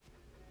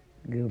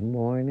Good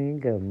morning,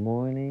 good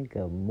morning,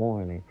 good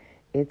morning.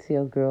 It's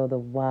your girl, the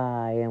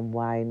why and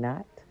why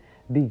not?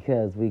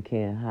 Because we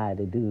can't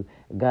hide it, do.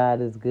 God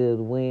is good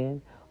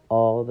when?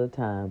 All the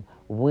time.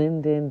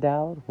 When in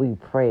doubt, we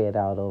pray it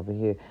out over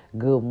here.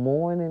 Good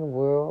morning,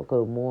 world.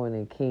 Good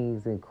morning,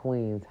 kings and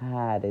queens.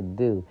 How to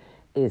do?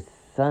 It's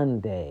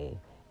Sunday,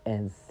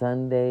 and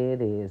Sunday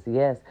it is.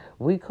 Yes,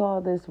 we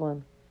call this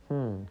one,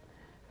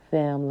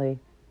 Family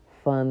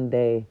Fun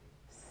Day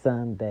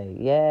Sunday.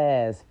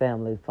 Yes,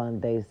 Family Fun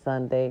Day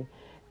Sunday.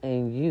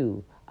 And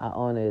you are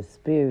on an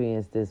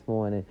experience this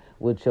morning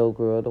with your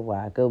girl, the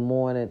Y. Good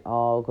morning,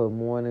 all. Good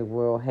morning,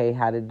 world. Hey,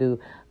 how to do?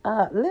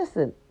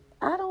 Listen,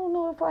 I don't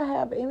know if I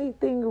have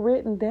anything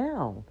written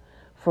down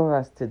for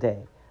us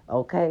today.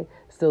 Okay?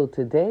 So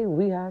today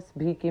we are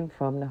speaking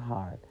from the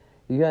heart.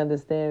 You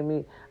understand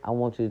me? I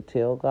want you to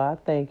tell God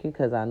thank you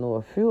because I know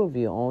a few of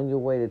you are on your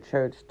way to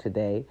church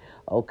today.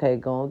 Okay,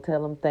 go and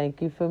tell him thank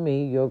you for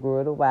me, your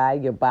girl the Y,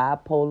 your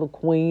bipolar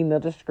queen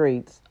of the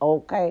streets.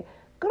 Okay?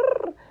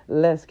 Grrr.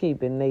 Let's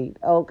keep it neat.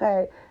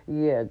 Okay?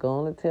 Yeah,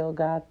 go and tell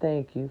God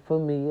thank you for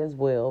me as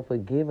well for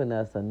giving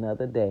us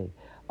another day.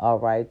 All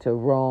right, to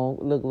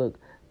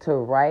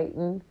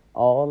righten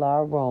all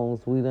our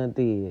wrongs we done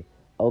did.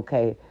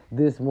 Okay,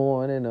 this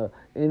morning or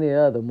any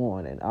other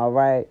morning. All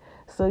right.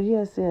 So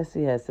yes,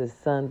 it's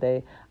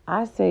Sunday.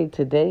 I say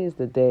today is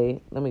the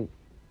day. Let me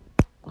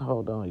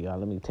hold on, y'all.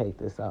 Let me take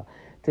this out.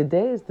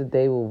 Today is the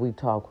day where we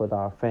talk with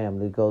our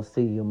family. Go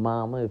see your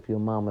mama. If your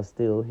mama's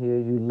still here,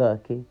 you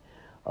lucky.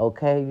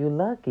 Okay, you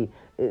lucky.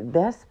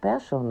 That's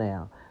special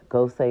now.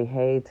 Go say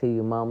hey to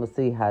your mama,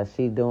 see how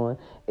she doing.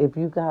 If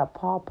you got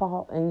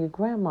pawpaw and your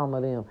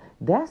grandmama them,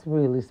 that's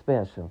really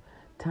special.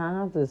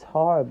 Times is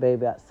hard,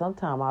 baby.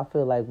 Sometimes I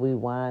feel like we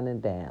winding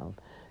down.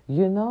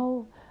 You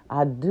know,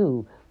 I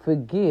do.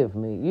 Forgive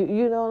me.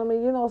 You know what I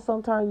mean? You know,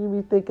 sometimes you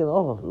be thinking,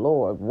 oh,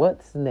 Lord,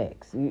 what's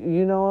next?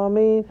 You know what I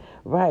mean?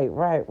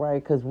 Right.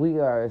 Because we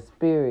are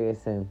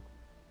experiencing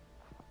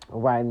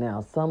right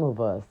now, some of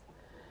us,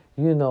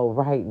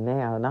 right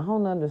now. And I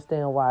don't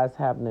understand why it's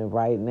happening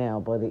right now,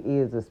 but it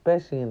is,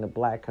 especially in the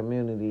black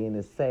community, and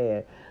it's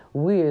sad.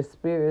 We're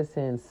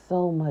experiencing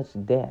so much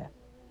death.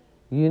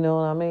 You know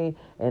what I mean?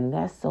 And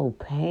that's so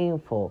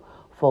painful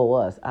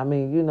for us. I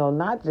mean,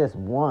 not just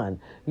one.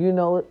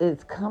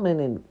 It's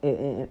coming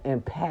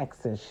in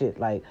packs and shit,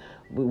 like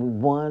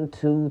one,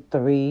 two,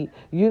 three.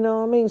 You know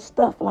what I mean?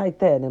 Stuff like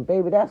that. And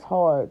baby, that's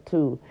hard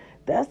too.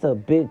 That's a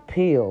big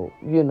pill,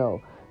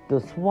 to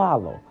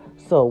swallow.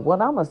 So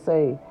what I'm gonna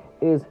say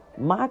is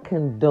my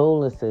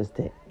condolences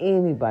to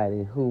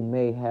anybody who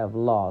may have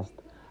lost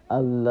a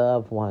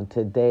loved one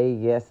today,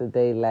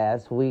 yesterday,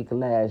 last week,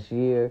 last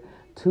year,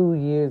 2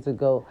 years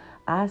ago.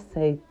 I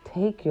say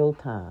take your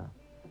time.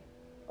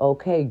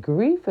 Okay,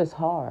 grief is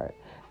hard.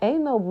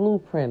 Ain't no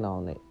blueprint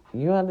on it.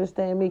 You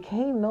understand me?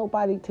 Can't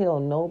nobody tell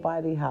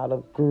nobody how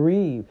to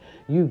grieve.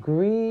 You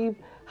grieve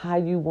how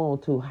you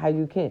want to, how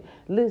you can.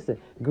 Listen,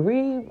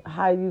 grieve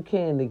how you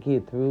can to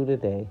get through the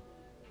day.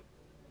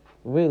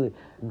 Really,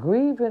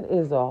 grieving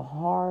is a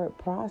hard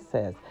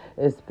process,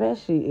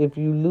 especially if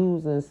you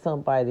losing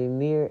somebody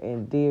near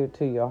and dear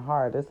to your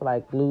heart. It's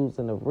like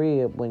losing a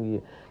rib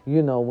when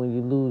when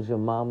you lose your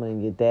mama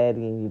and your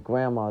daddy and your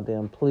grandma.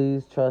 Then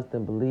please trust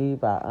and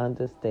believe I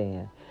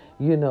understand.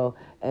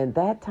 And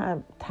that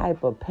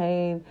type of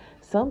pain,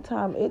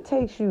 sometimes it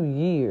takes you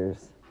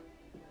years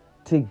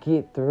to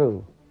get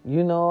through.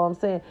 You know what I'm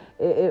saying?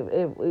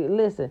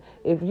 Listen,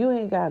 if you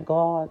ain't got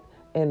God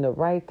and the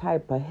right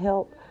type of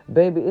help,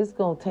 baby, it's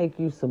gonna take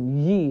you some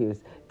years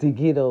to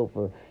get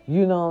over.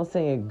 You know what I'm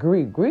saying?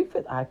 Grief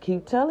is, I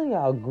keep telling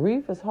y'all,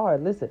 grief is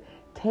hard. Listen,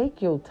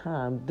 take your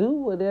time. Do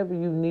whatever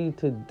you need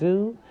to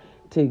do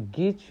to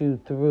get you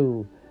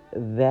through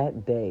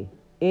that day,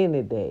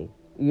 any day.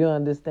 You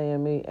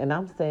understand me? And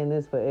I'm saying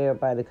this for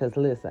everybody because,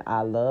 listen,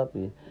 I love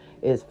you.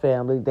 It's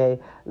family day.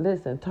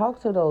 Listen, talk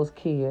to those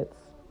kids.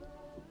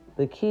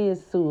 The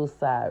kids'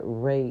 suicide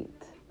rate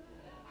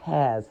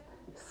has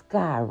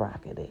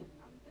skyrocketed.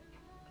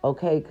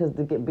 Okay, because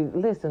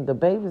listen, the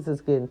babies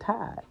is getting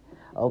tired.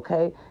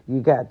 Okay, you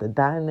got the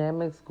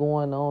dynamics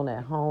going on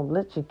at home.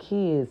 Let your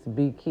kids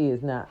be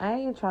kids. Now, I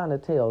ain't trying to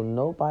tell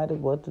nobody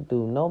what to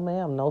do. No,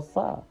 ma'am, no,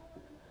 sir.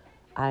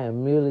 I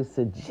am merely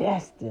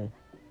suggesting.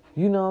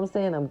 You know what I'm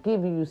saying? I'm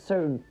giving you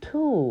certain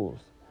tools,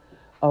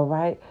 all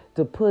right,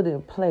 to put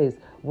in place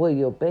where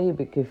your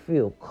baby can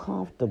feel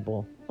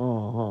comfortable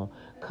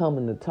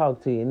coming to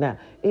talk to you. Now,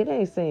 it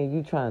ain't saying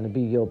you trying to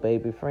be your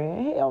baby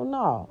friend. Hell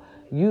no.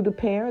 You the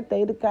parent,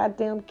 they the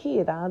goddamn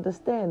kid. I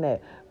understand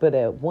that. But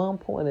at one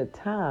point in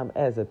time,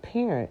 as a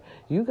parent,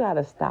 you got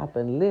to stop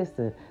and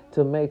listen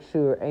to make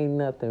sure ain't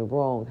nothing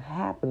wrong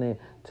happening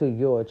to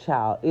your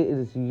child. It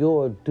is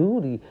your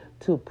duty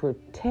to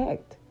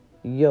protect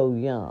your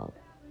young.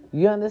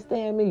 You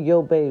understand me?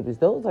 Your babies.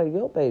 Those are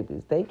your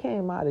babies. They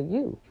came out of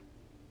you.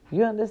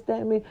 You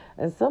understand me?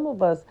 And some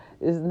of us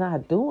is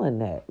not doing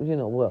that.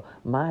 Well,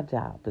 my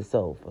job is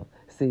over.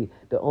 See,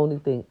 the only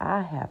thing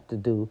I have to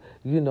do,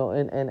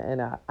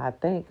 and I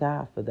thank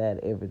God for that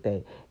every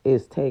day,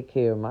 is take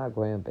care of my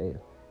grandbaby.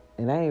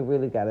 And I ain't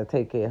really got to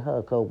take care of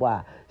her, because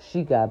why?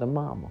 She got a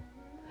mama.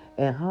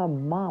 And her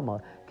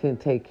mama can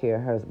take care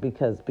of her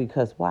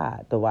because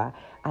why? The why?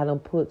 I done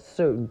put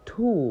certain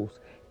tools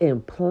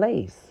in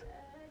place.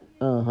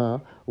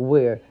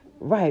 Where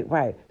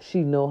right.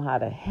 She know how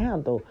to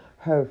handle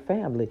her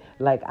family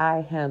like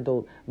I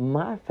handled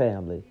my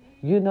family.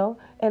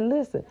 And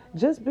listen,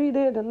 just be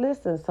there to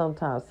listen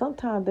sometimes.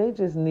 Sometimes they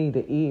just need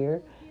an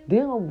ear. They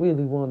don't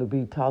really want to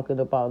be talking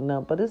about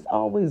nothing, but it's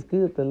always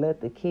good to let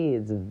the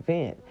kids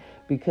vent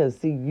because,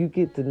 see, you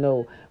get to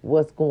know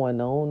what's going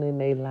on in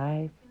their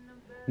life.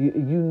 You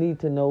need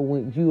to know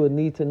when you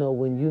need to know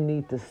when you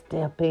need to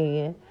step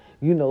in,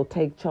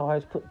 take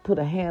charge, put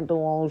a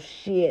handle on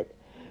shit.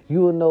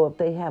 You will know if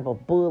they have a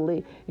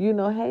bully.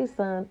 Hey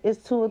son,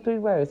 it's 2 or 3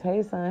 words.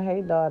 Hey son,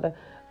 hey daughter,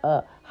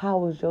 how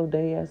was your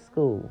day at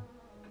school?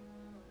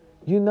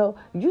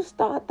 You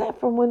start that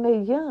from when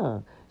they're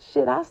young.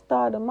 Shit, I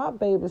started my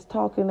babies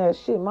talking that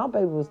shit. My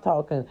baby was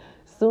talking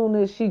soon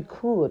as she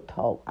could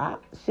talk. I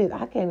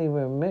can't even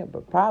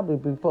remember. Probably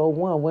before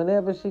 1.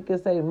 Whenever she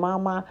could say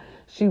mama,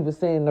 she was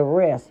saying the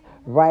rest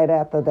right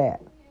after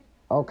that.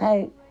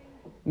 Okay?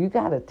 You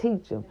got to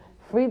teach them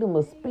freedom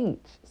of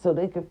speech so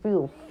they can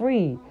feel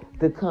free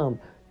to come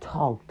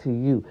talk to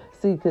you.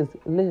 See, because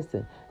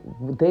listen,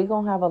 they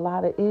going to have a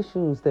lot of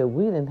issues that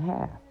we didn't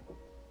have.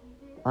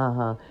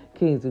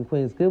 Kings and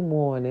queens, good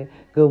morning.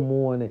 Good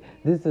morning.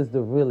 This is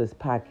the realest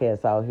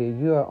podcast out here.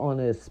 You are on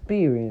an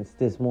experience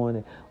this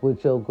morning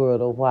with your girl,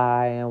 the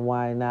why and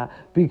why not,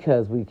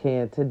 because we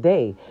can.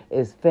 Today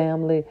is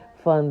Family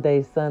Fun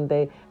Day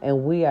Sunday,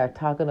 and we are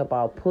talking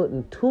about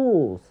putting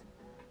tools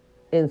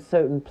in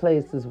certain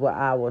places where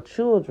our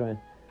children,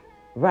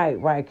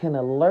 right, can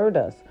alert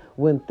us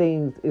when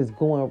things is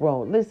going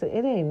wrong. Listen,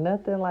 it ain't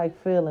nothing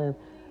like feeling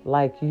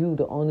like you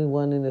the only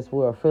one in this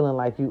world, feeling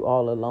like you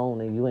all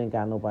alone and you ain't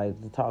got nobody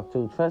to talk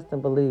to. Trust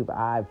and believe,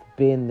 I've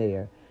been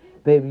there.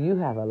 Baby, you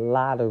have a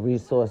lot of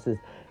resources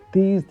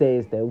these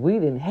days that we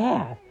didn't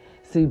have.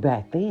 See,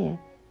 back then,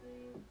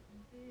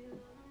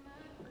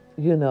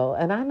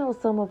 and I know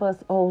some of us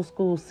old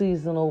school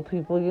seasonal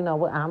people,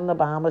 I'm the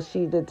mama,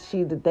 she the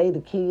day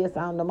the kids,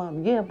 I'm the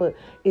mom. Yeah, but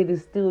it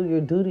is still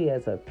your duty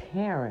as a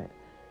parent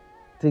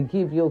to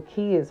give your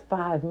kids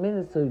 5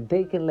 minutes so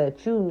they can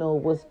let you know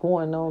what's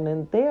going on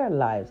in their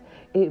lives.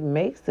 It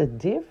makes a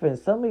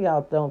difference. Some of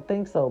y'all don't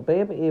think so,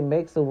 baby. It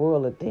makes a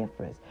world of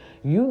difference.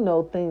 You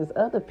know things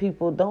other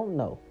people don't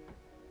know.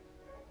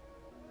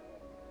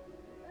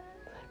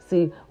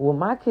 See, when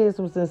my kids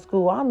was in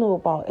school, I knew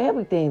about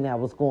everything that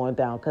was going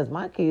down because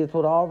my kids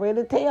would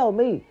already tell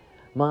me,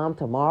 Mom,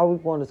 tomorrow we're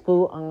going to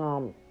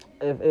school.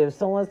 If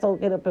so-and-so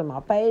get up in my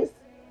face,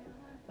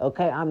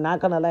 okay, I'm not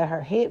going to let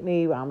her hit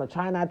me. I'm going to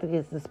try not to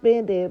get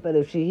suspended. But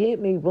if she hit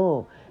me,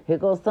 boom, here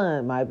goes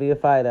son. Might be a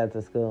fight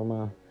after school,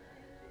 Mom.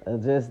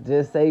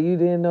 Just say you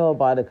didn't know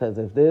about it. Because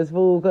if this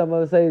fool come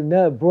up and say,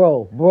 no,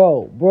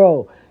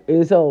 bro,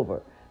 it's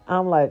over.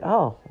 I'm like,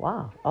 oh,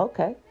 wow,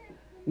 okay.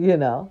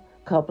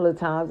 Couple of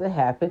times it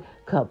happened.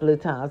 Couple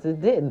of times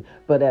it didn't.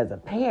 But as a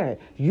parent,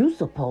 you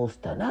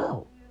supposed to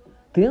know.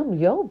 Them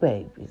your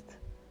babies.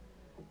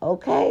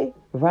 Okay?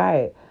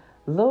 Right.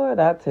 Lord,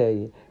 I tell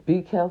you,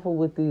 be careful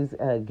with these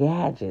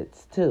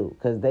gadgets, too,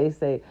 because they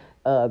say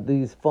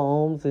these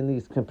phones and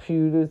these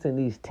computers and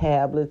these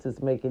tablets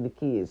is making the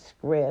kids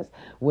stress.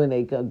 When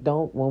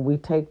we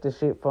take the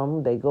shit from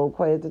them, they go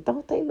crazy.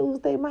 Don't they lose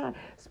their mind?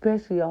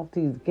 Especially off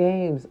these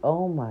games.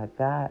 Oh, my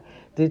God.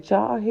 Did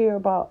y'all hear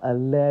about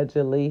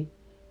allegedly?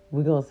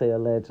 We're going to say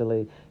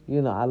allegedly.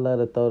 I love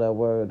to throw that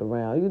word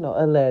around.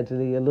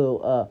 Allegedly, a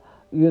little,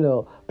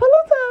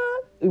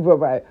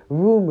 right,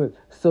 rumored,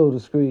 so to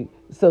speak,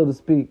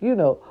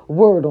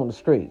 word on the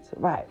streets,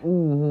 right.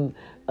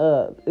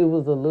 It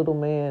was a little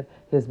man,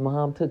 his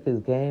mom took his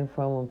game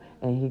from him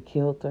and he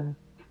killed her.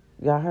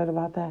 Y'all heard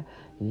about that?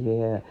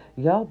 Yeah,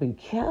 y'all be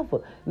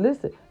careful.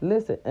 Listen,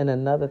 and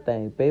another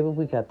thing, baby,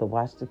 we got to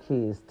watch the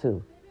kids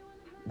too.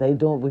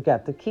 We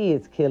got the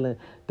kids killing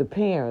the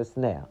parents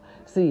now.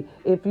 See,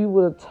 if you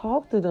would have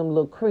talked to them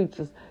little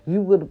creatures,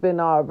 you would have been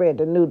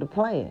already knew the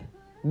plan.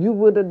 You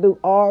would have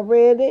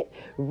already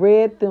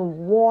read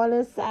them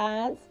warning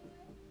signs.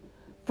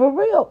 For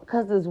real,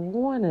 because it's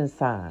warning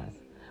signs.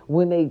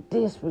 When they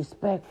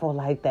disrespectful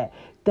like that,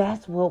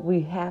 that's what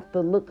we have to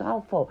look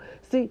out for.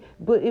 See,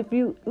 but if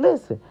you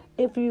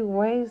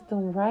raised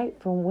them right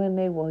from when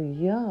they were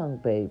young,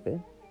 baby,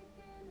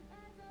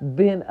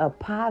 been a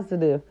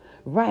positive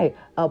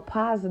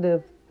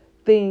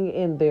thing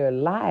in their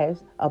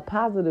lives, a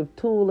positive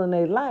tool in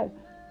their life.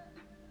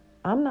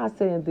 I'm not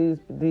saying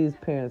these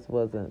parents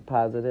wasn't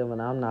positive,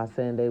 and I'm not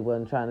saying they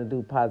wasn't trying to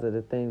do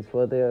positive things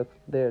for their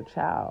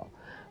child.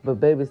 But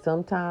baby,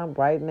 sometime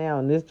right now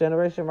in this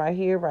generation right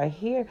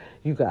here,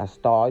 you got to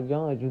start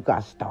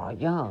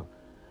young.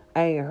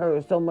 I ain't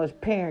heard so much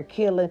parent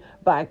killing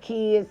by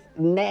kids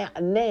now.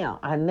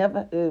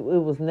 It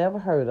was never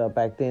heard of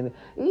back then.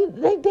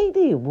 They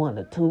did 1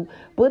 or 2,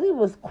 but it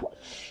was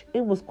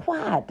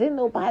quiet. Didn't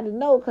nobody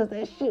know because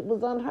that shit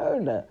was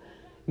unheard of.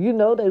 They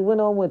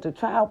went to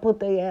trial, put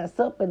their ass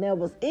up, and that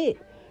was it.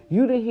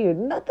 You didn't hear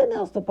nothing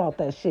else about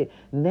that shit.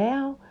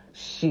 Now,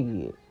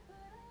 shit.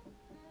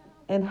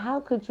 And how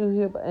could you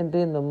hear? And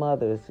then the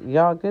mothers,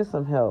 y'all get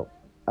some help.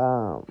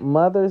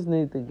 Mothers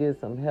need to get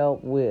some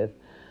help with.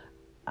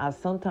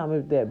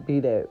 Sometimes that be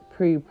that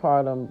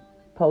prepartum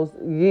post.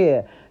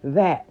 Yeah,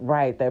 that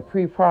right. That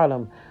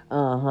prepartum.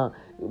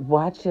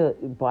 Watch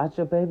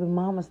your baby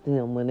mamas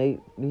them when they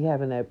be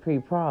having that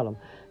prepartum.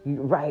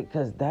 Right,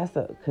 because that's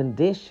a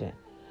condition.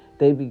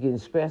 They be getting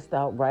stressed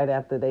out right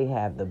after they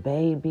have the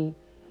baby.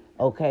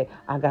 Okay,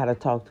 I gotta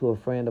talk to a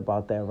friend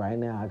about that right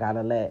now. I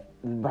gotta let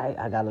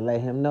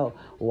him know.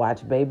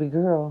 Watch baby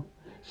girl.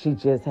 She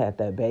just had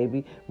that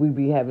baby. We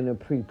be having a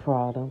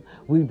prepartum.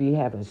 We be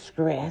having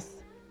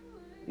stress.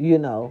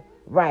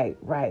 Right.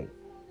 Right.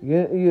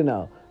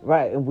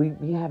 And we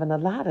be having a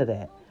lot of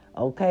that.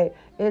 Okay,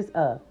 it's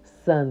a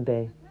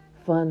Sunday,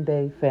 fun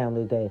day,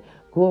 family day.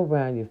 Go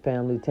around your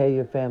family. Tell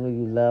your family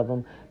you love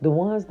them. The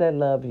ones that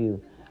love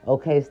you.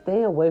 Okay,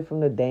 stay away from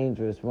the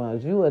dangerous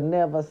ones. You would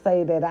never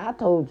say that I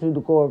told you to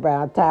go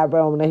around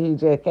Tyrone and he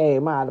just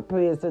came out of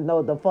prison.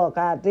 No, the fuck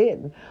I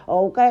didn't.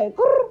 Okay,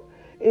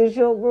 it's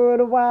your girl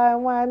to why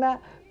and why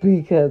not?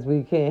 Because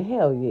we can't.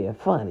 Hell yeah,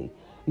 funny.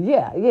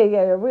 Yeah,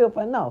 real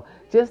fun. No,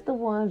 just the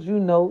ones you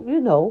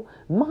know,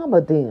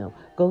 mama them.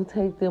 Go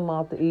take them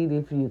out to eat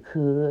if you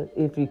could,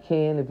 if you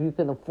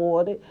can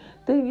afford it,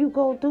 then you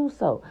go do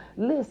so.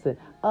 Listen,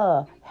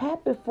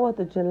 happy 4th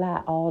of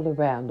July all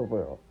around the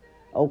world.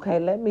 Okay,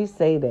 let me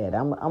say that.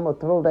 I'm going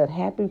to throw that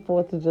happy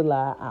 4th of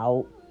July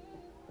out,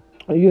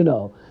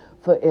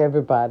 for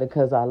everybody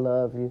because I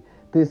love you.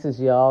 This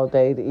is y'all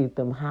day to eat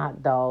them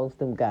hot dogs,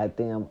 them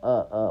goddamn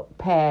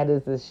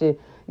patties and shit.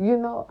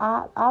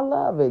 I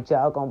love it.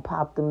 Y'all gonna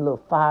pop them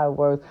little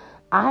fireworks.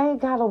 I ain't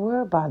got to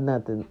worry about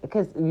nothing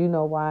because you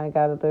know why I ain't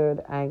got to do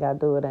it? I ain't got to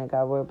do it. I ain't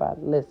got to worry about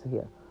it. Listen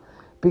here.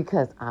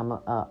 Because I'm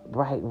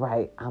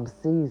I'm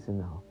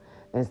seasonal.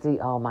 And see,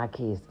 all my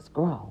kids is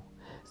grown.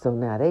 So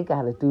now they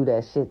got to do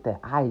that shit that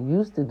I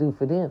used to do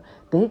for them.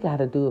 They got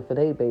to do it for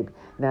their baby.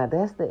 Now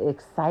that's the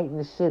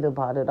exciting shit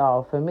about it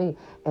all for me.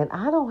 And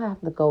I don't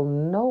have to go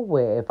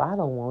nowhere if I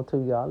don't want to,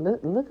 y'all.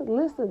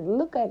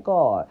 Look at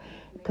God.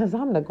 Because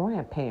I'm the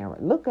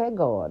grandparent. Look at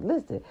God.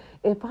 Listen,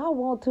 if I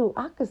want to,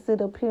 I could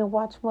sit up here and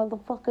watch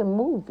motherfucking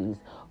movies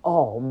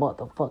all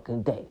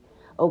motherfucking day.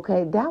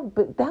 Okay, that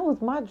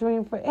was my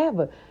dream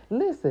forever.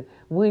 Listen,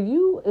 when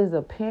you is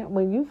a parent,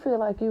 when you feel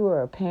like you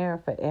were a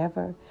parent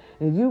forever,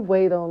 and you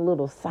wait on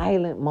little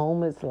silent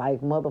moments like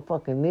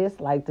motherfucking this,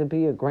 like to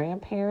be a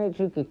grandparent,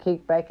 you can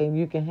kick back and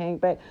you can hang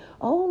back.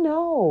 Oh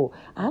no,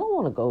 I don't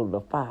want to go to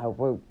the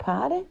firework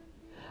party.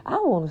 I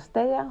want to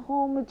stay at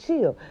home and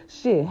chill.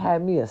 Shit,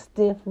 have me a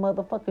stiff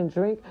motherfucking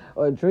drink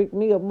or drink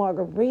me a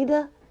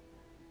margarita.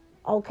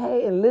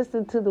 Okay, and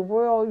listen to the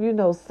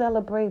world,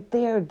 celebrate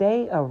their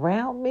day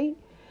around me.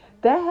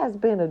 That has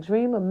been a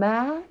dream of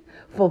mine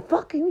for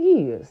fucking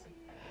years.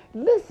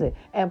 Listen,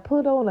 and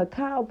put on a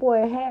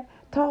cowboy hat,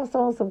 toss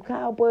on some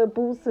cowboy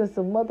boots and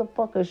some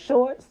motherfucking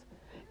shorts.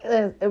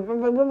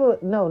 Remember,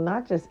 no,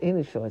 not just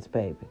any shorts,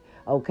 baby.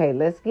 Okay,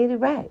 let's get it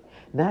right.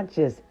 Not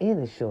just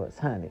any shorts,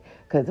 honey.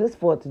 Because it's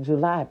 4th of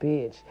July,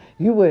 bitch.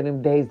 You wear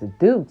them Daisy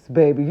Dukes,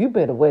 baby. You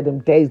better wear them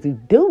Daisy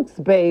Dukes,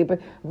 baby.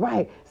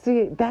 Right.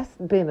 See, that's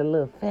been a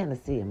little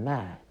fantasy of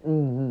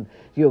mine.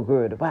 Your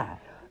girl to buy.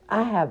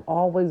 I have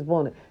always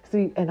wanted,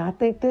 see, and I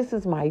think this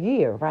is my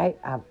year, right?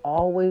 I've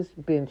always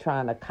been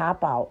trying to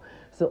cop out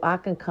so I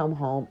can come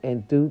home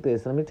and do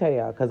this. Let me tell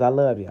y'all, because I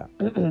love y'all.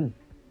 And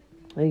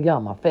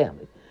y'all my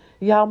family.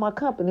 Y'all my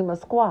company, my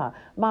squad,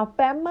 my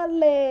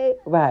family.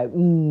 Right.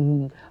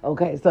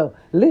 Okay, so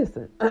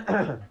listen.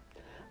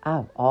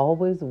 I've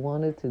always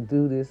wanted to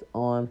do this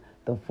on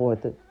the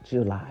 4th of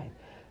July.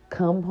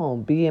 Come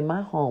home, be in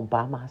my home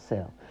by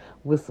myself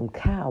with some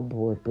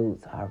cowboy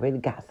boots. I already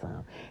got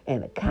some.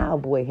 And a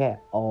cowboy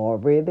hat.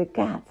 Already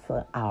got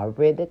some. I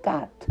already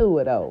got 2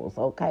 of those,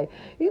 okay?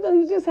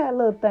 You just had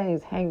little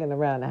things hanging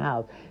around the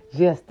house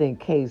just in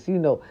case,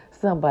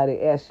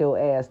 somebody asks your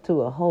ass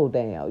to a hold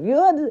down.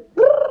 Y'all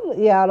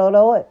don't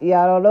know it.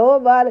 Y'all don't know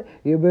about it.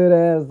 You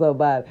better ask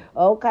somebody.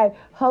 Okay,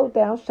 hold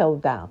down, show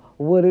down.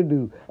 What it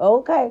do?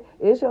 Okay,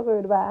 it's your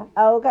girl to buy.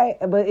 Okay,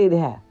 but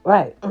anyhow,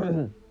 right.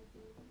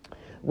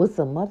 With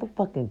some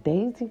motherfucking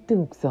Daisy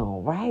Dukes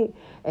on, right?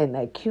 And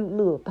that cute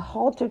little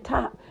halter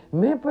top.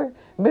 Remember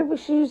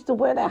she used to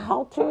wear that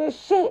halter and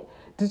shit?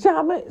 Did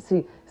y'all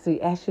see,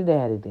 ask your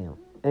daddy them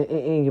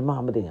and your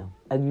mama them.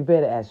 And you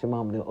better ask your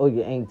mama them or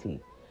your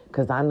auntie.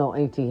 Because I know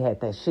auntie had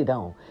that shit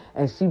on.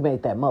 And she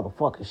made that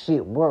motherfucking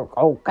shit work,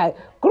 okay?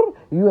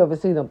 You ever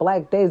seen a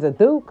black Daisy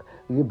Duke?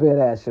 You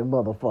better ask your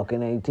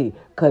motherfucking auntie.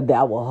 Because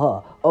that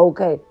was her,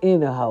 okay?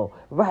 In a hoe.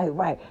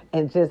 Right.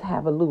 And just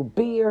have a little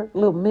beer,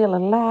 little Miller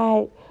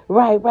Lite.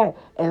 Right.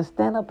 And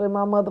stand up in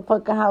my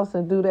motherfucking house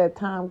and do that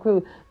Tom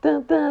Cruise.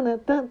 Dun, dun, dun,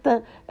 dun,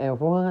 dun,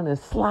 and run and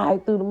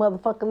slide through the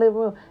motherfucking living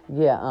room.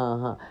 Yeah,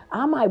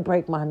 I might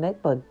break my neck,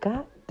 but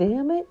god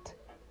damn it.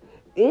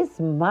 It's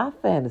my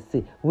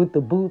fantasy with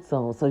the boots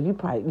on. So you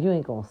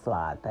ain't gonna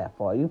slide that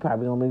far. You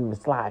probably don't even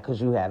slide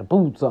because you had the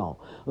boots on.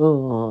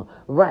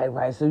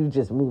 Right. So you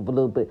just move a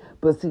little bit.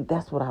 But see,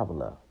 that's what I would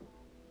love.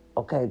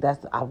 Okay,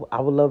 I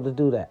would love to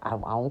do that. I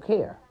don't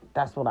care.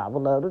 That's what I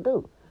would love to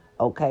do.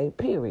 Okay,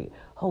 period.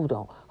 Hold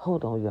on,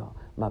 y'all.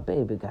 My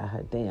baby got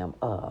her damn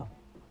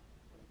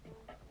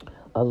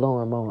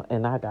alarm on,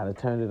 and I gotta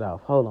turn it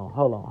off. Hold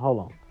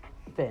on,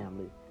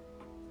 family.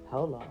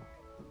 Hold on.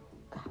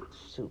 God,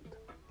 shoot.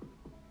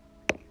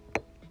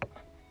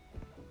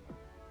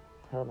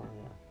 Hold on,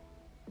 y'all.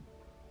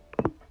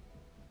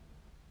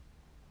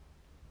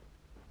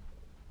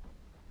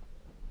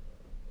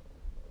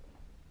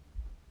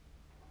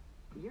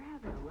 You're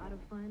having a lot of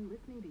fun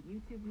listening to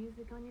YouTube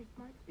music on your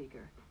smart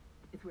speaker.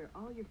 It's where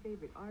all your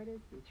favorite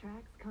artists and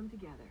tracks come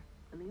together.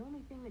 And the only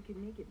thing that can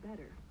make it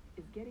better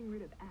is getting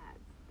rid of ads,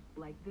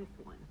 like this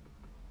one.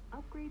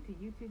 Upgrade to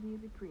YouTube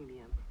Music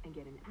Premium and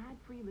get an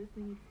ad-free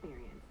listening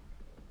experience.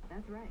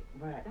 That's right.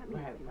 Right.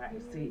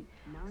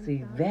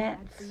 See,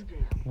 that's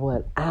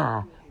what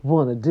I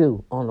want to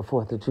do on the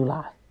 4th of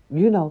July.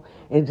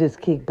 And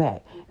just kick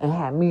back and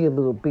have me a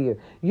little beer.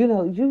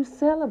 You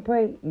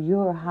celebrate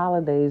your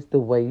holidays the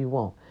way you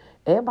want.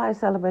 Everybody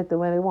celebrate the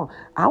way they want.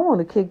 I want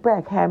to kick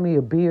back, have me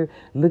a beer,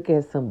 look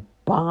at some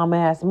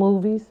bomb-ass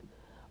movies.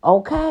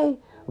 Okay?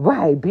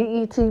 Right,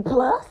 BET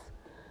Plus.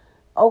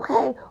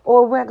 Okay?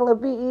 Or regular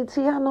BET.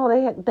 I know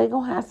they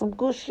going to have some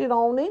good shit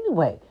on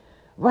anyway.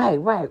 Right.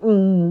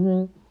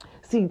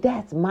 See,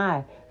 that's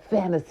my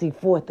fantasy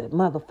 4th of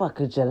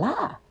motherfucker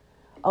July.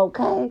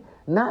 Okay?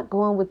 Not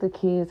going with the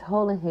kids,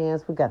 holding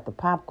hands. We got the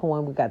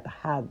popcorn, we got the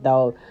hot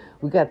dog,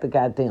 we got the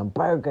goddamn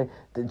burger,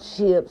 the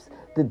chips,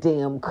 the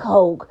damn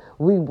Coke.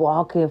 We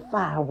walking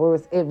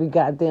fireworks every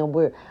goddamn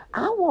where.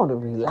 I want to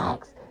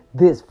relax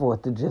this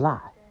 4th of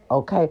July.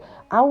 Okay?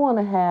 I want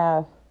to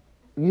have,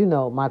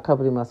 my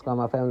company, my squad,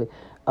 my family,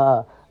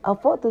 a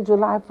 4th of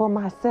July for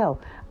myself.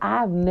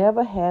 I've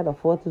never had a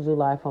 4th of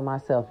July for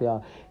myself,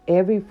 y'all.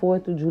 Every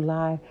 4th of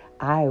July,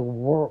 I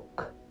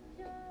work.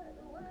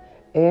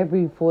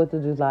 Every 4th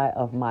of July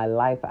of my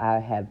life, I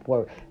had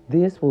work.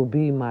 This will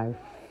be my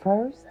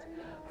first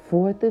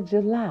 4th of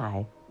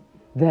July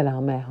that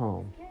I'm at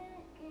home.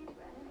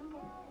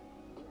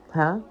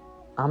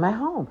 I'm at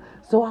home.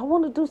 So I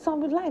want to do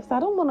something relaxed.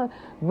 I don't want to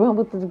run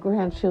with the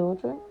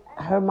grandchildren.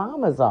 Her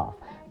mama's off.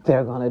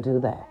 They're going to do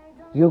that.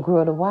 Your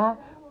girl, the why?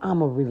 I'm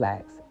going to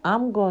relax.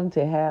 I'm going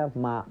to have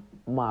my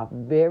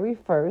very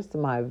first,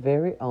 my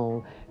very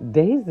own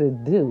Daisy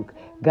Duke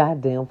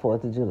goddamn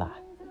 4th of July.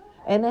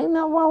 And ain't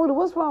nothing wrong with it.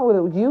 What's wrong with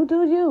it? You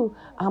do you.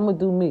 I'm going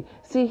to do me.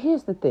 See,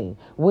 here's the thing.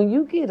 When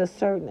you get a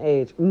certain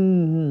age,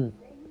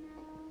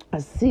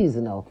 a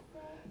seasonal,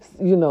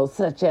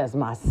 such as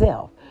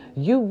myself,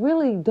 you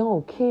really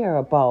don't care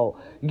about,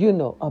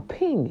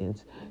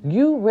 opinions.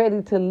 You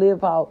ready to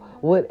live out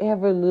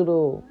whatever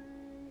little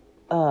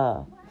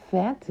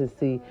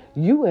fantasy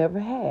you ever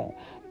had.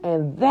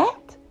 And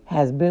that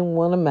has been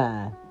one of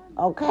mine.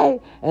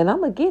 Okay? And I'm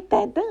going to get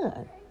that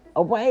done.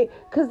 All right?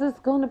 Because it's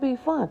going to be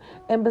fun.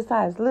 And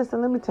besides,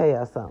 listen, let me tell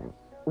y'all something.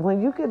 When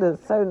you get a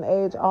certain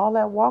age, all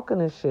that walking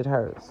and shit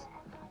hurts.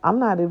 I'm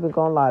not even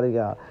going to lie to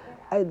y'all.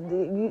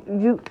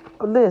 You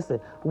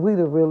listen, we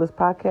the realest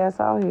podcast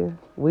out here.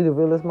 We the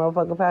realest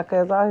motherfucking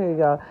podcast out here,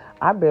 y'all.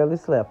 I barely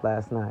slept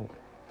last night.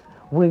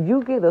 When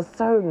you get a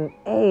certain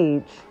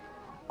age,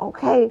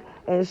 okay,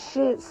 and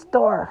shit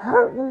start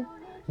hurting,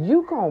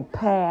 you gonna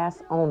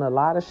pass on a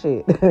lot of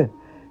shit.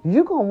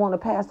 You gonna want to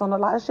pass on a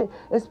lot of shit,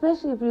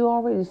 especially if you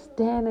already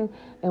standing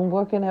and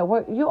working at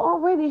work. You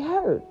already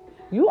hurt.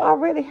 You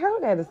already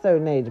hurt at a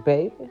certain age,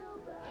 baby.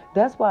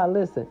 That's why,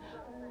 listen,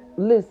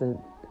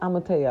 I'm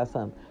gonna tell y'all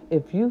something.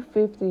 If you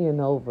 50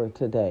 and over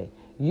today,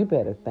 you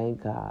better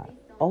thank God.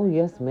 Oh,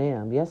 yes,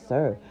 ma'am. Yes,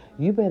 sir.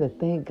 You better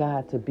thank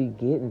God to be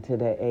getting to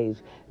that age.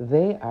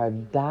 They are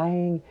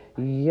dying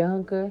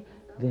younger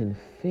than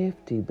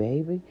 50,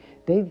 baby.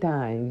 They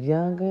dying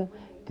younger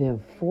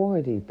than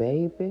 40,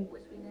 baby.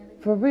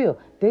 For real,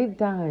 they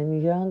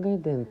dying younger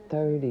than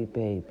 30,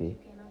 baby.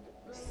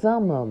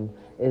 Some of them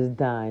is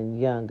dying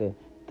younger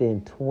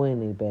than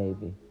 20,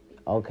 baby.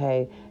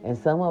 Okay? And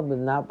some of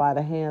them not by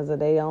the hands of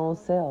their own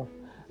self.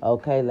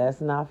 Okay,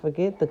 let's not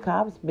forget the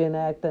cops been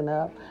acting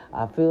up.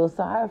 I feel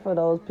sorry for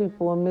those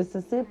people in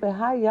Mississippi.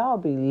 How y'all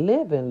be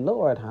living?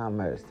 Lord have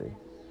mercy.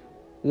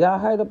 Y'all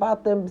heard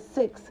about them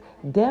 6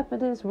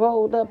 deputies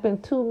rolled up in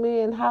 2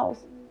 men's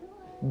house?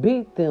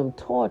 Beat them,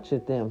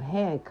 tortured them,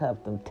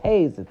 handcuffed them,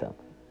 tasered them.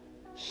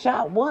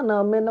 Shot one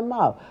of them in the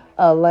mouth.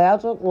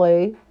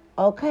 Allegedly,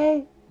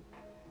 okay?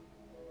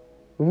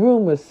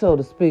 Rumors, so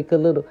to speak, a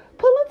little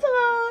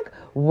politic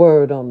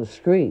word on the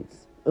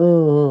streets.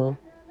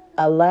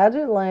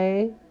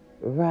 Allegedly,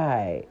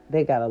 right.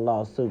 They got a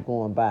lawsuit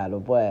going by the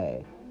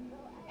way.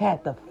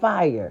 Had to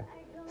fire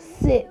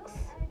 6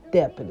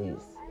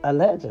 deputies,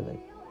 allegedly.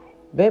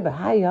 Baby,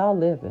 how y'all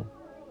living?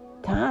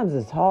 Times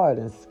is hard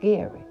and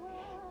scary.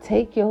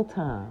 Take your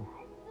time.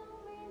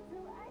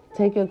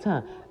 Take your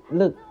time.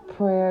 Look,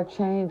 prayer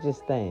changes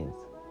things.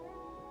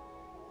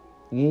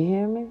 You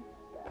hear me?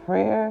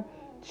 Prayer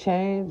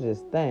changes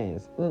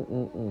things.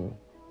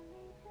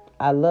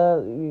 I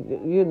love,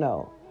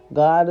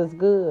 God is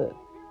good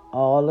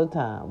all the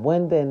time.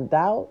 When in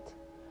doubt,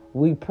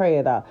 we pray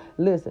it out.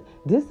 Listen,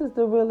 this is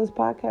the realest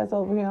podcast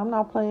over here. I'm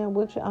not playing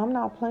with you. I'm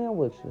not playing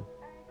with you.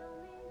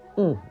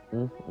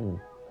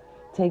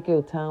 Take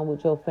your time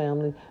with your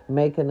family.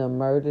 Make an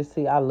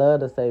emergency. I love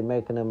to say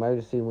make an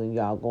emergency when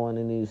y'all going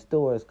in these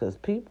stores because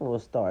people are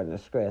starting to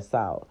stress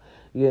out.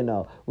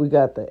 We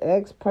got the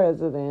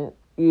ex-president,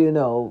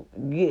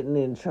 getting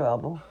in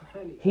trouble.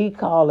 He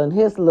calling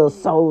his little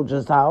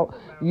soldiers out.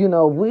 We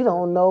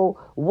don't know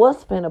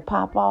what's finna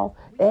pop off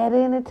at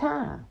any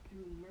time.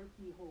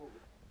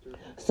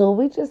 So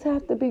we just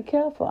have to be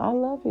careful. I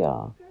love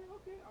y'all.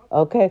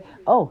 Okay.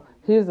 Oh,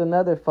 here's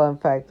another fun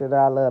fact that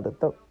I love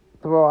to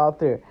throw out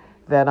there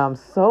that I'm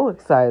so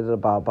excited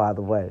about, by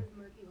the way.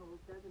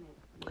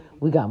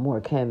 We got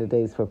more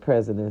candidates for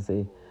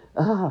presidency.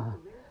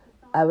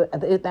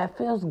 That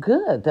feels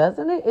good,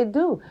 doesn't it? It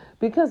do.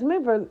 Because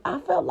remember, I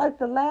felt like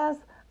the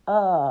last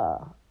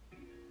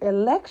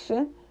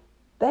election,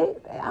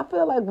 I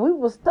feel like we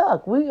were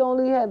stuck. We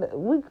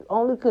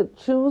only could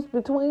choose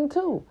between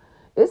two.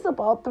 It's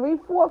about 3,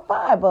 4,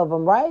 5 of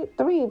them, right?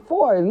 3 or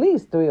 4, at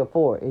least 3 or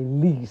 4, at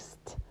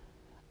least.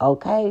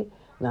 Okay?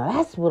 Now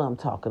that's what I'm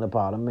talking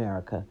about,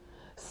 America.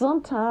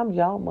 Sometimes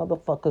y'all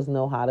motherfuckers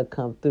know how to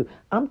come through.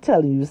 I'm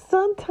telling you,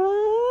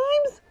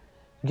 sometimes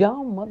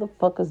y'all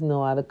motherfuckers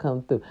know how to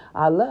come through.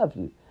 I love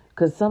you.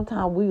 Because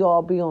sometimes we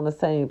all be on the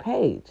same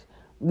page.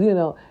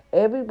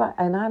 Everybody,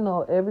 and I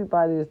know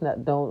everybody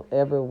don't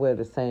ever wear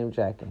the same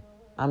jacket.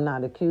 I'm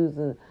not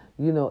accusing,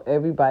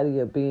 everybody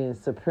of being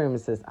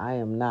supremacist. I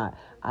am not.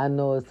 I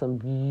know it's some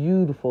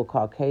beautiful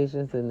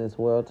Caucasians in this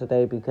world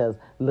today because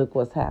look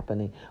what's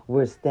happening.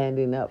 We're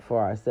standing up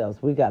for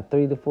ourselves. We got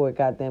 3 to 4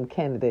 goddamn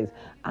candidates.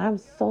 I'm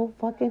so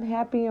fucking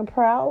happy and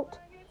proud.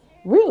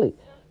 Really.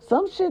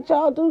 Some shit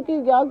y'all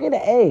get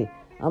an A.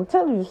 I'm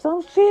telling you,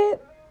 some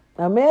shit,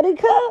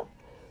 America,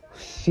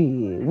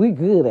 shit, we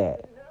good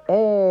at.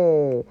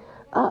 Hey,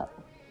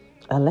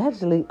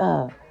 allegedly,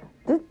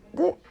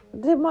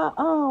 did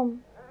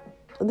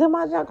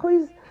my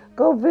Jacquees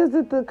go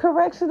visit the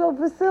correctional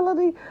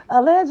facility?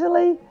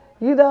 Allegedly,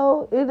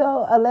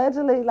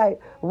 allegedly,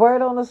 like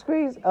word on the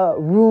streets,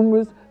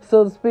 rumors,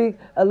 so to speak,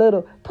 a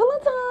little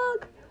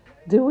politic.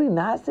 Do we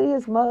not see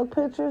his mug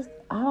pictures?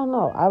 I don't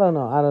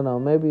know.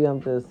 Maybe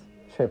I'm just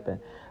tripping.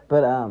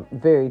 But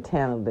very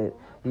talented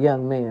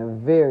young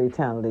man.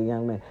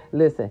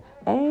 Listen,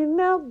 ain't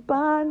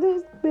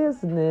nobody's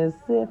business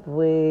if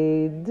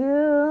we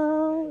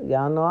do.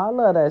 Y'all know I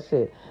love that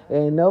shit.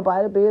 Ain't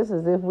nobody's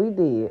business if we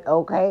did.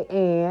 Okay,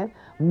 and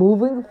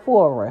moving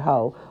forward,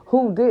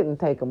 who didn't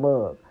take a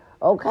mug?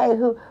 Okay,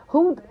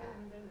 who?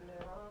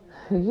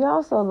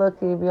 Y'all so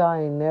lucky if y'all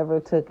ain't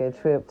never took a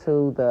trip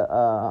to the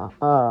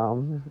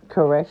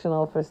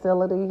correctional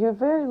facility. You're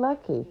very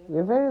lucky.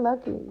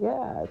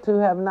 Yeah, to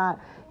have not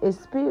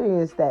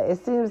experienced that.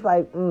 It seems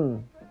like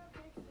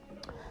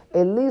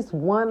at least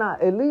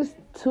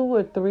 2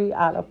 or 3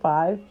 out of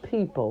 5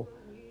 people,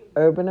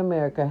 urban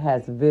America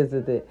has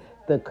visited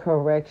the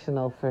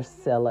correctional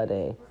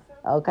facility.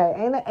 Okay,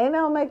 ain't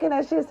I making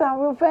that shit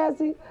sound real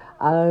fancy?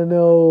 I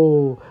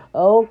know.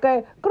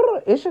 Okay,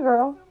 it's your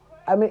girl.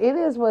 I mean, it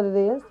is what it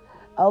is.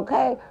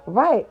 Okay,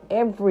 right.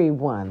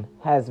 Everyone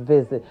has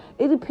visited.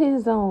 It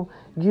depends on,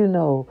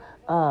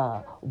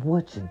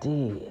 what you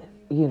did,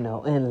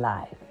 in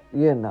life,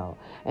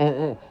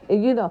 And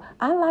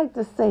I like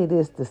to say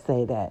this to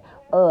say that.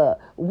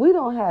 We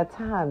don't have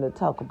time to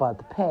talk about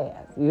the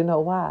past. You know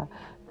why?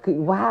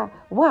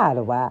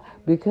 Why?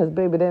 Because,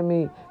 baby, that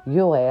means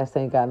your ass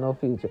ain't got no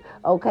future.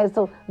 Okay,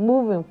 so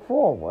moving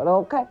forward,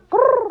 okay?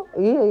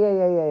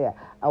 Yeah.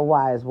 A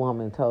wise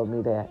woman told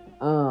me that.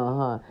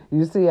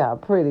 You see how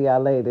pretty I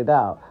laid it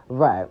out.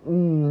 Right.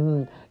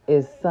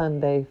 It's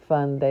Sunday,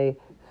 fun day,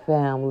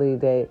 family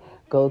day.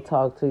 Go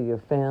talk to your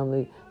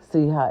family.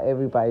 See how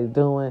everybody's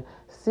doing.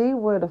 See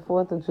where the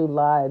 4th of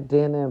July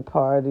dinner and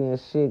party and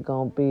shit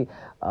gonna be.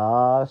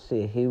 Oh,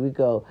 shit, here we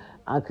go.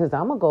 Because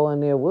I'm going to go in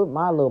there with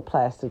my little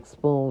plastic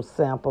spoon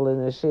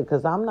sampling and shit.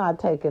 Because I'm not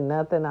taking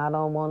nothing I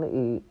don't want to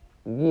eat.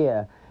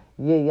 Yeah.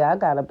 I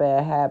got a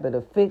bad habit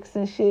of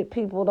fixing shit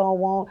people don't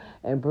want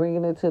and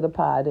bringing it to the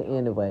party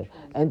anyway.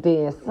 And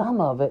then some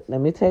of it, let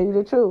me tell you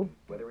the truth.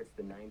 Whether it's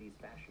the 90s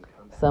fashion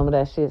comeback. Some of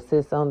that shit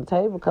sits on the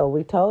table because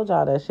we told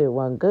y'all that shit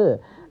wasn't good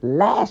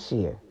last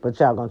year. But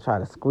y'all going to try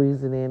to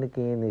squeeze it in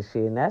again this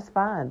year. And that's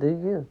fine, do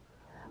you?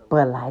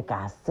 But like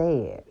I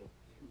said,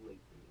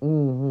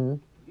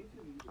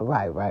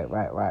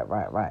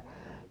 Right.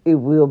 It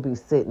will be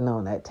sitting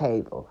on that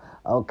table.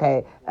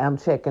 Okay? I'm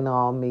checking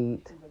all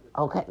meat.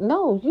 Okay?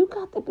 No, you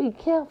got to be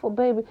careful,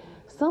 baby.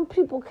 Some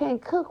people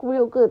can't cook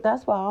real good.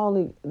 That's why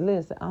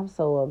listen, I'm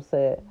so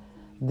upset.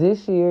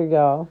 This year,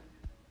 y'all,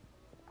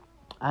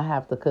 I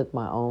have to cook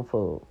my own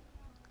food.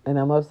 And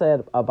I'm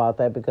upset about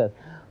that because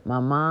my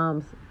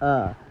mom's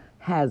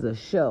has a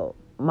show.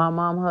 My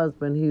mom's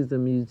husband, he's a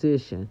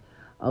musician.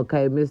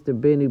 Okay, Mr.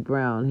 Benny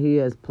Brown, he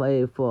has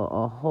played for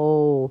a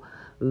whole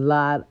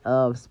lot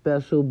of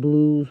special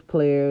blues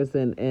players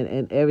and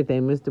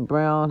everything. Mr.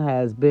 Brown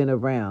has been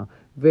around.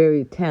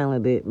 Very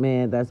talented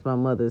man. That's my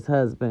mother's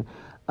husband.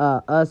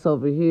 Us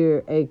over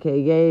here,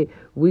 aka,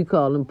 we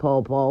call him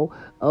Paw Paw.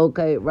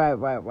 Okay,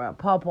 right.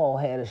 Paw Paw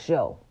had a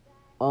show.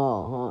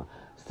 Uh-huh.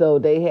 So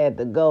they had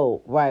to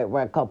go, right,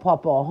 cause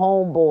Papa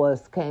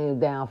homeboys came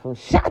down from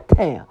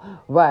Shot-Town.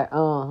 Right,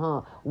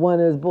 uh-huh. One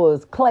of his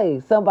boys, Clay,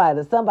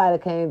 somebody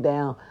came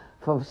down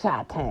from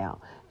Shot-Town.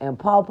 And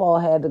Papa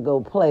had to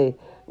go play,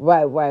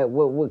 right,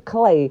 with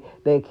Clay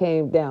that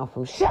came down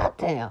from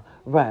Shot-Town.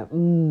 Right,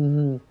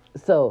 mm-hmm.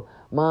 So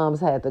moms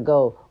had to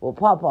go with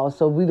Papa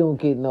so we don't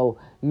get no,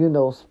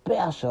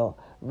 special,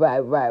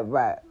 right,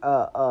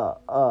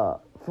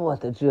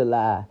 4th of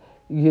July,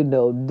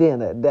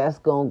 dinner. That's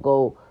gonna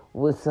go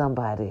with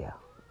somebody else.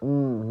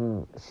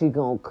 She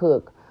gonna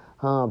cook.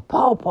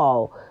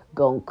 Paw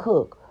gonna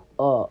cook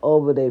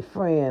over their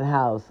friend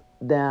house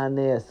down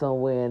there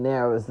somewhere in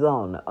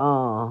Arizona.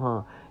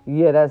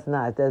 Yeah, that's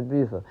nice. That's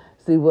beautiful.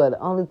 See, the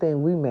only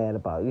thing we mad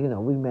about,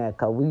 we mad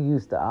because we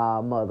used to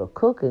our mother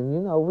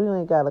cooking. We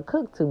ain't got to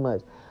cook too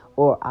much.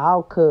 Or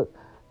I'll cook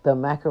the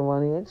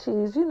macaroni and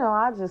cheese.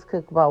 I just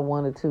cook about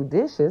 1 or 2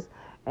 dishes.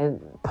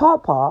 And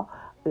Paw,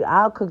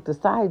 I'll cook the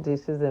side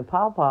dishes, and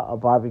Papa will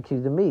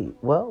barbecue the meat.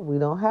 Well, we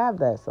don't have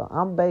that, so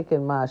I'm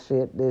baking my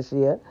shit this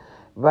year.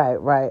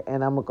 Right,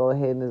 and I'm going to go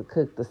ahead and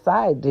cook the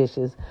side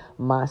dishes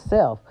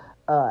myself.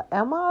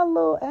 Am I a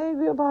little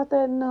angry about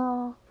that?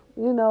 No.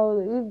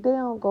 If they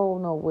don't go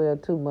nowhere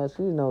too much,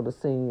 the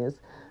seniors.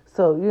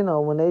 So,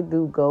 when they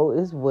do go,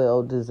 it's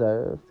well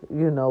deserved.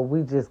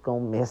 We just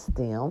going to miss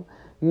them,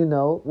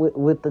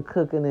 with the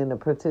cooking and the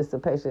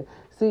participation.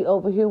 See,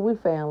 over here, we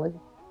family.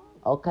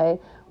 Okay,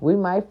 we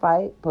might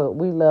fight, but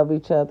we love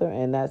each other,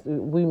 and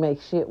we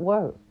make shit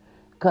work.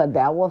 Cause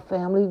that's what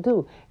family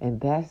do, and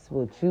that's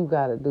what you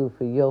gotta do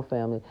for your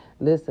family.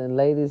 Listen,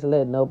 ladies,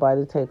 let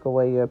nobody take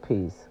away your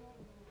peace.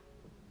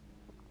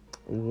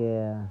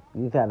 Yeah,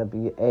 you gotta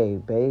be, hey,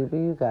 baby,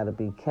 you gotta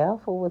be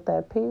careful with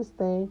that peace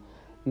thing.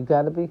 You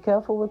gotta be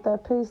careful with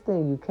that peace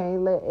thing. You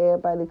can't let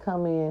everybody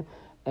come in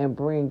and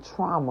bring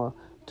trauma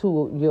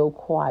to your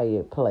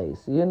quiet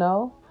place.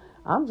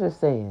 I'm just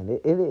saying,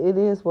 it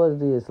is what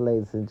it is,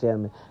 ladies and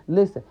gentlemen.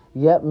 Listen,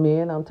 yep,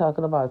 men, I'm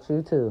talking about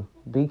you too.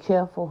 Be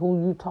careful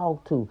who you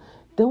talk to.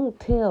 Don't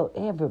tell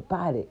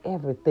everybody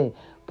everything.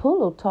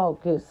 Pillow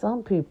talk gets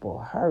some people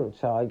hurt,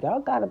 y'all.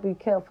 Y'all got to be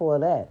careful of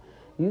that.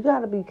 You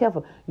got to be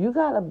careful. You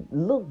got to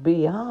look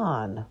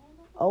beyond,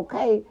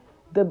 okay,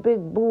 the big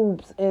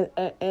boobs and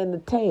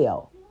the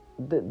tail,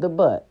 the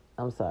butt.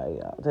 I'm sorry,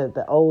 y'all. That's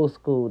the old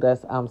school.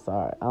 I'm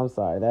sorry.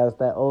 That's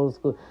that old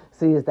school.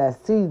 See, it's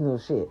that seasonal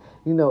shit.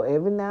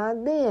 Every now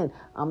and then,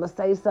 I'm going to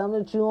say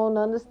something that you don't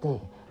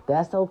understand.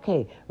 That's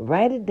okay.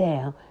 Write it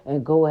down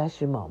and go ask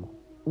your mama.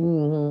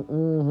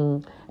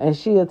 And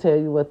she'll tell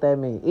you what that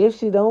means. If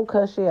she don't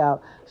cuss you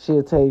out,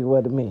 she'll tell you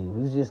what it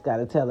means. You just got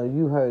to tell her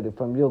you heard it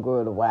from your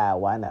girl, the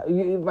wild. Why not?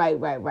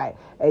 Right.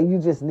 And you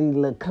just need a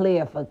little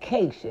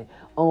clarification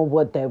on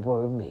what that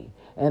word means.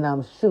 And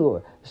I'm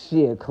sure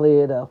she'll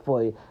clear it up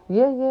for you.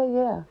 Yeah.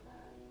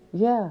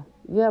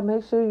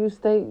 Make sure you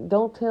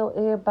don't tell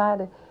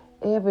everybody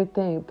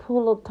everything.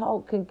 Pillow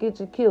talk can get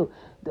you killed.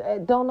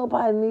 Don't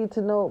nobody need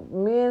to know.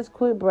 Men's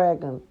quit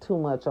bragging too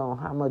much on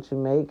how much you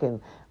make and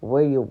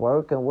where you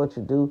work and what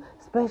you do,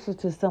 especially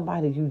to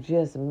somebody you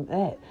just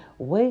met.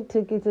 Wait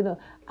to get to know.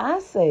 I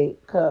say,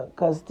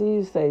 cause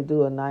Steve say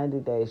do a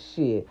 90-day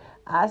shit.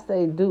 I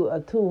say do a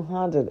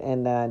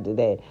 290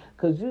 day.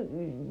 Cause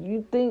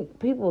you think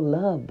people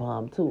love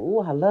bomb too.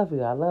 Oh, I love you.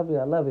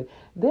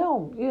 They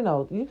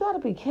don't, you gotta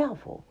be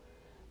careful.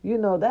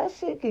 That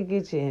shit can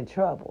get you in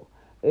trouble.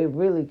 It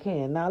really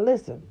can. Now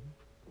listen,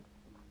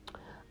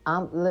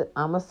 I'm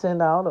gonna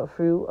send out a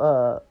few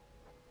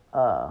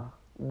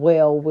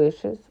well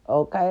wishes.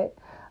 Okay,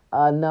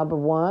 number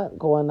 1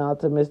 going out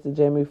to Mr.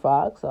 Jimmy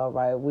Fox. All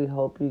right, we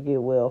hope you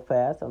get well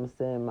fast. I'm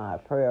sending my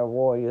prayer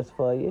warriors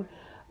for you.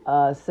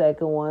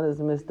 Second one is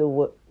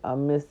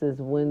Mrs.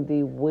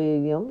 Wendy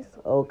Williams.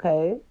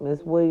 Okay,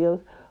 Miss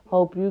Williams.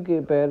 Hope you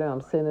get better.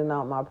 I'm sending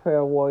out my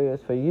prayer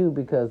warriors for you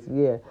because,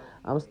 yeah,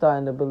 I'm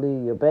starting to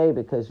believe your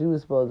baby because you were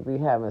supposed to be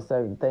having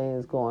certain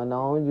things going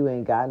on. You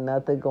ain't got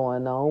nothing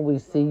going on. We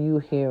see you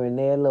here and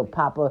there. Little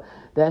Papa,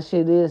 that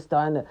shit is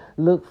starting to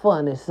look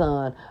funny,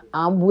 son.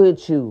 I'm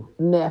with you,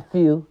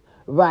 nephew.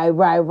 Right.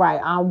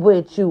 I'm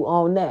with you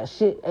on that.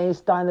 Shit ain't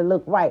starting to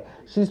look right.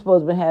 She's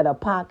supposed to be had a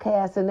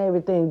podcast and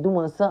everything,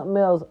 doing something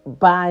else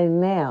by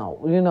now.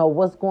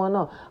 What's going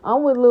on?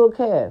 I'm with Lil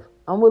Kev.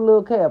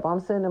 I'm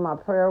sending my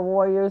prayer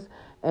warriors,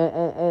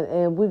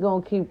 and we're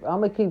gonna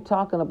I'm gonna keep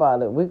talking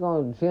about it. We're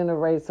gonna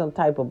generate some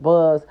type of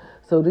buzz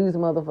so these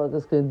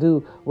motherfuckers can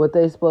do what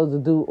they supposed to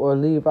do, or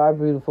leave our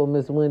beautiful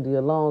Miss Wendy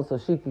alone so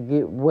she can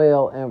get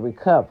well and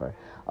recover.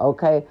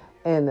 Okay.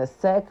 And the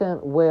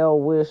second well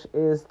wish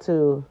is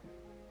to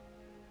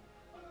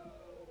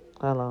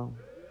Hold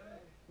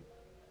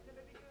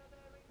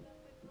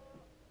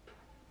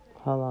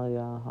on,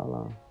 y'all. Hold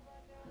on.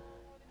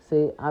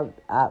 See, I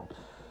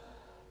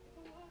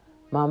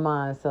My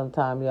mind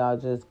sometimes, y'all,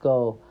 just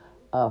go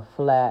a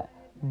flat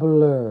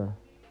blur.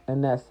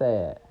 And that's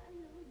sad.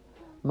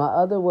 My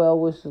other well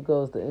wishes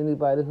goes to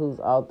anybody who's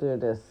out there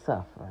that's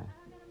suffering,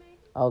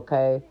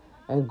 okay,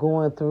 and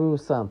going through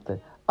something.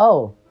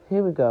 Oh,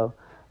 here we go.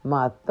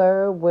 My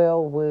third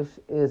well wishes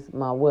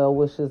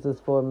is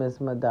for Miss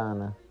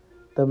Madonna,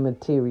 the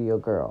material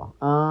girl.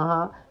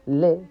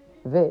 Live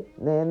it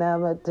in a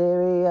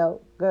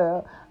material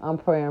girl. I'm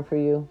praying for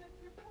you.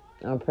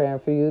 I'm praying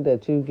for you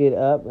that you get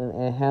up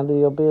and handle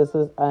your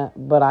business.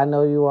 But I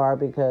know you are,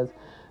 because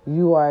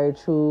you are a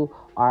true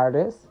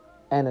artist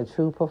and a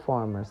true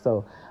performer.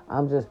 So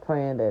I'm just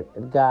praying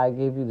that God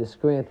give you the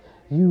strength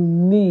you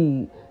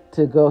need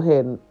to go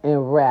ahead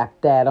and wrap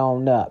that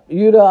on up.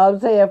 You know what I'm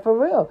saying? For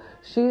real.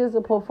 She is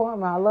a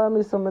performer. I love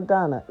me some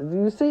Madonna.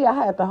 You see, I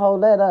had to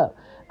hold that up.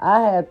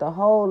 I had to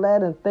hold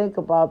that and think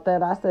about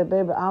that. I said,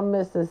 baby, I'm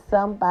missing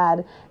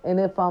somebody. And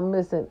if I'm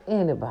missing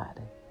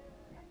anybody,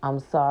 I'm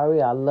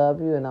sorry, I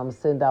love you, and I'm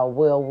sending out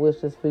well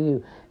wishes for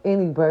you.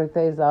 Any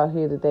birthdays out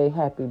here today,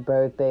 happy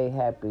birthday,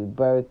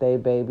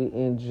 baby.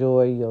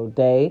 Enjoy your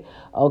day.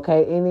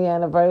 Okay, any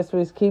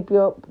anniversaries, keep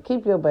your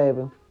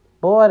baby.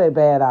 Boy, they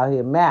bad out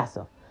here,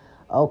 massive.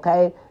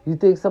 Okay, you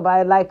think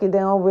somebody like you, they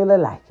don't really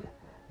like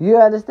you. You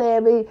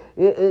understand me?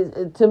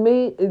 To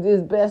me, it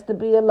is best to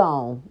be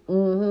alone,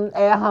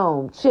 at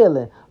home,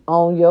 chilling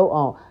on your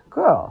own.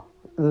 Girl,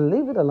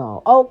 leave it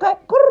alone. Okay,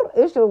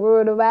 it's your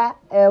word of that.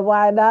 And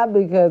why not?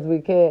 Because we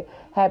can.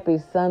 Happy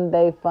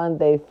Sunday, fun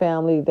day,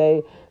 family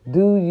day.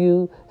 Do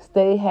you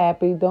stay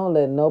happy? Don't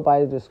let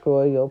nobody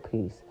destroy your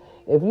peace.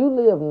 If you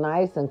live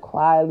nice and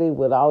quietly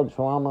without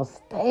drama,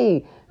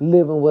 stay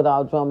living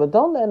without drama.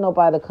 Don't let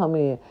nobody come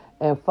in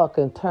and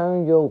fucking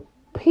turn your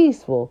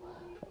peaceful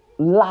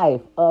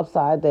life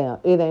upside down.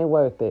 It ain't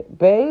worth it.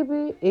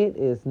 Baby, it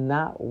is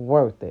not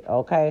worth it,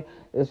 okay?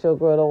 It's your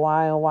girl, the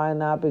why and why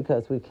not,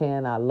 because we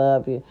can. I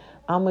love you.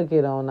 I'm going to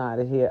get on out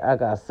of here. I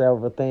got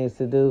several things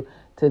to do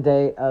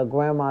today.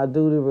 Grandma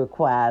duty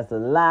requires a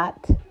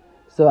lot,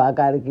 so I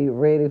got to get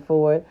ready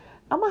for it.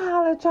 I'm going to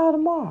holler at y'all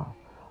tomorrow.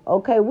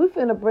 Okay, we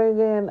finna bring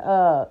in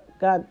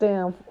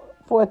goddamn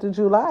 4th of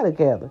July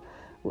together.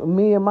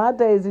 Me and my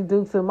Daisy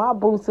Dukes and my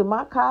boots and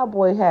my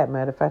cowboy hat.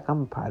 Matter of fact,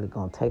 I'm probably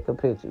going to take a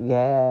picture.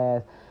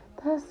 Yes,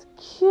 that's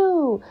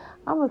cute.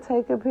 I'm going to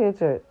take a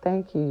picture.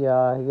 Thank you,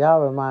 y'all.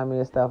 Y'all remind me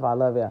of stuff. I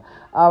love y'all.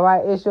 All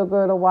right, it's your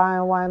girl, the why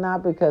and why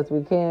not, because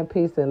we can.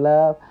 Peace and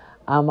love.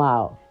 I'm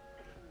out.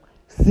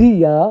 See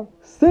y'all.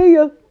 See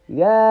ya.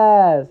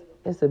 Yes.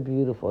 It's a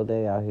beautiful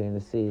day out here in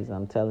the seas.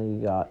 I'm telling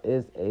you, y'all.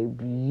 It's a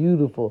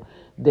beautiful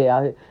day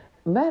out here.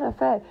 Matter of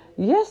fact,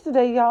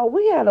 yesterday, y'all,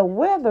 we had a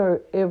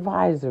weather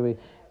advisory.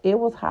 It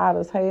was hot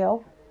as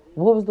hell.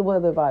 What was the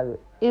weather advisory?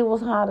 It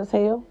was hot as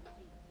hell.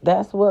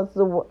 That's what's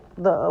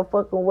the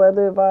fucking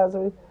weather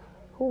advisory.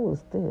 Who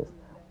was this?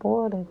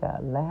 Boy, they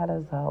got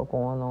ladders out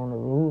going on the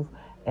roof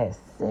at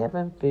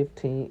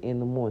 7:15 in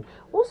the morning.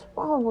 What's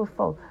wrong with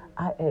folks?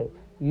 Hey,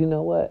 you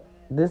know what?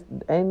 This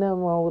ain't nothing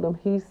wrong with him.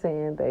 He's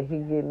saying that he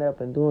getting up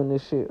and doing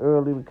this shit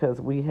early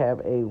because we have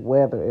a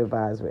weather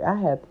advisory.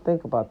 I had to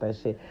think about that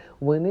shit.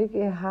 When it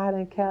get hot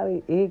in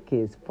Cali, it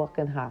gets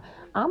fucking hot.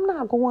 I'm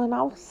not going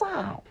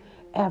outside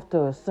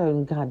after a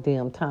certain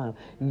goddamn time.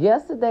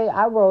 Yesterday,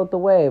 I rode the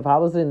wave. I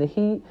was in the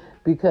heat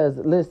because,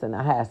 listen,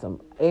 I had some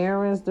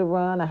errands to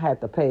run. I had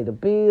to pay the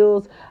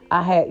bills.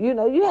 I had,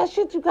 you had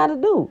shit you got to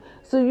do.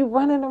 So you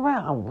running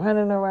around. I'm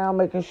running around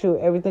making sure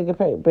everything get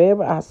paid.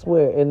 Baby, I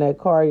swear, in that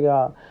car,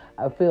 y'all,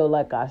 I feel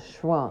like I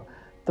shrunk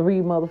 3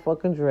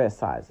 motherfucking dress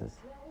sizes.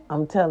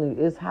 I'm telling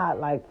you, it's hot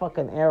like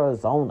fucking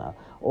Arizona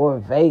or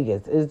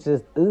Vegas. It's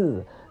just,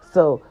 ugh.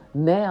 So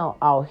now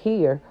out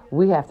here,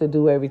 we have to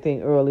do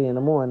everything early in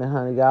the morning,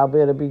 honey. Y'all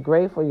better be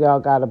grateful y'all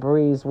got a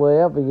breeze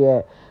wherever you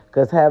at,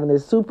 because having it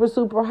super,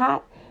 super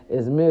hot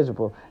is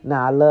miserable.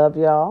 Now, I love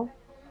y'all.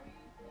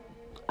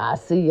 I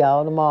see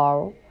y'all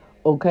tomorrow,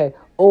 okay?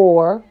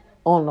 Or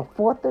on the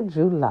 4th of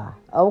July,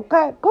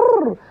 okay?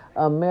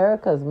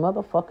 America's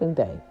motherfucking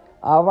day.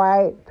 All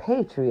right?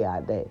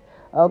 Patriot Day,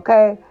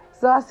 okay?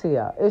 So I see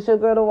y'all. It's your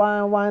girl, the why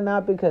and why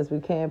not, because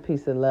we can.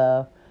 Peace and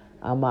love.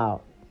 I'm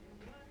out.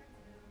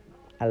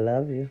 I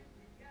love you.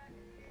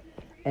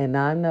 And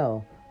I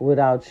know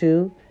without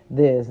you,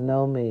 there's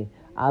no me.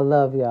 I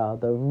love y'all.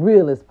 The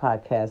realest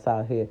podcast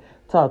out here.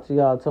 Talk to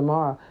y'all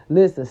tomorrow.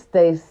 Listen,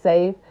 stay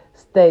safe,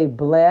 stay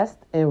blessed,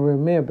 and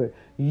remember,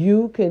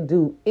 you can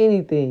do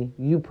anything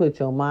you put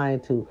your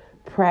mind to.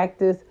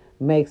 Practice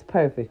makes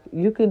perfect.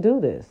 You can do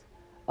this.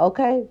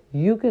 Okay?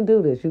 You can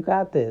do this. You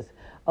got this.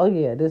 Oh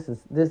yeah, this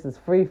is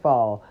free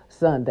fall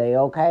Sunday,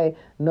 okay?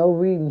 No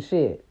reading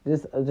shit.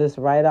 Just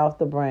right off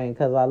the brain,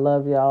 because I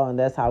love y'all and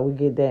that's how we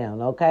get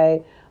down,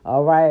 okay?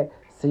 All right.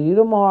 See you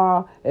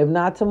tomorrow. If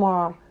not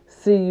tomorrow,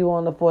 see you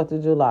on the 4th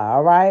of July.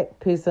 All right?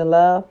 Peace and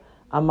love.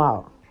 I'm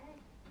out.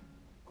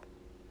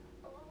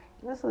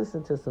 Let's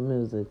listen to some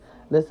music.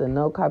 Listen,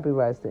 no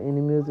copyrights to any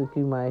music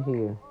you might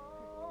hear.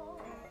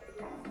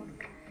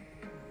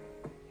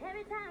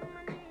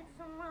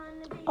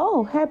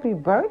 Oh, happy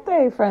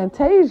birthday,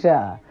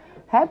 Fantasia.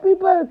 Happy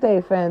birthday,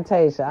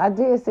 Fantasia. I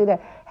did see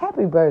that.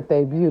 Happy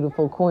birthday,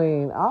 beautiful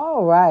queen.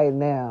 All right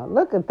now.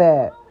 Look at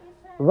that.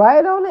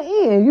 Right on the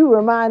end. You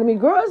reminded me,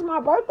 girl, it's my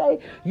birthday.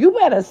 You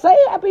better say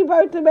happy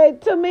birthday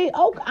to me.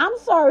 Oh, I'm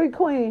sorry,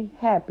 queen.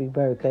 Happy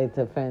birthday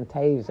to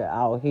Fantasia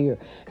out here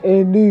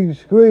in these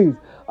streets.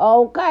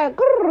 Okay.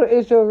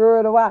 It's your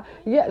girl, the wild.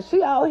 Yeah,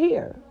 she out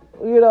here,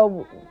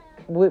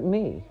 with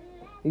me.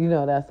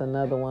 That's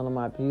another one of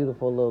my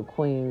beautiful little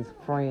queen's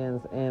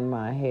friends in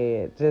my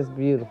head. Just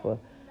beautiful.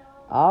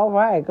 All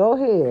right, go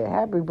ahead.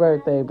 Happy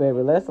birthday,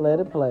 baby. Let's let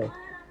it play.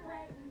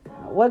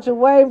 What you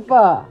waiting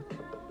for?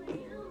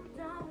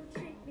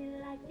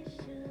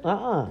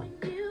 Uh-uh.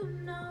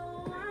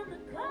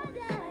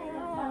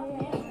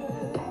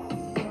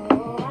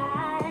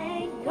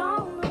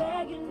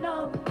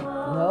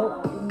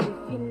 Nope.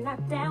 If you're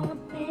not down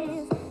with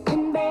this,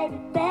 then baby,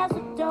 there's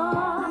a door.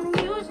 I'm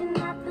usually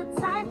not the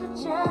type to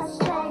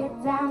just lay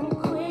it down and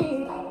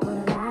quit. But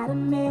a lot of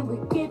men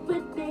will get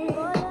with this,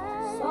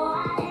 so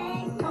I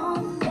ain't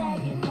gonna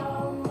beg you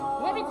no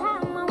more. Every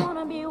time I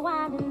wanna be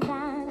wild and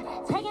dine,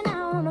 taking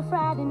out on a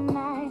Friday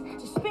night,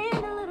 just spend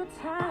a little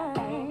time.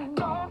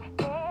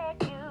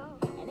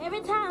 And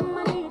every time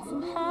I need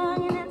some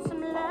hugging and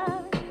some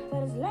love,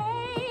 but it's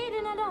late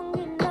and I don't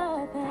get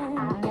nothing. I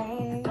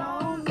ain't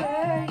gonna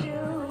beg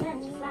you, let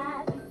you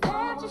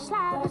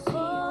slide with me.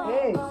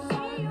 Hey.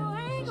 You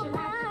ain't gonna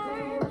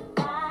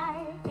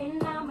lie,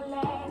 and I'ma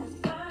let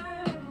it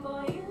burn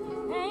for you.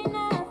 Ain't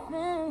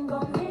nothing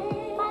gonna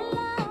make my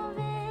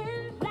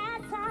loving.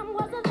 Last time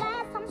was the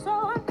last time, so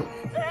I'm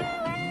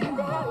doing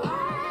the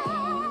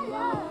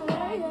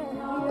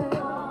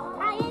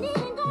I ain't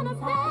even gonna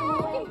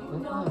beg you.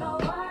 Don't know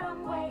what I'm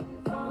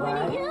waiting for. When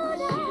you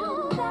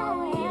know that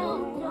you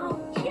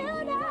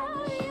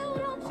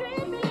don't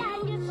treat me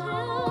like you should.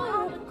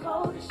 I'm the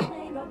coldest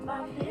thing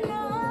about this.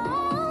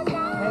 Hell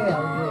yeah.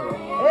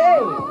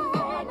 Hey.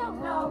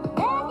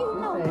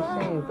 She said she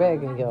ain't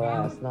begging your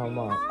ass no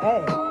more.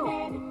 Hey.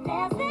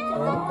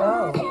 Let's go.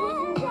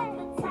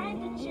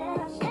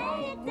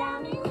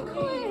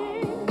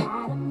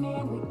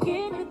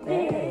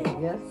 Hey,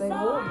 yes they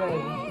will,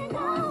 baby.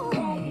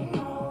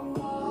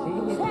 She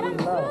hit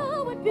me low.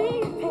 Be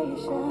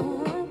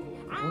patient.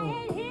 I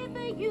ain't here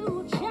for you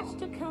just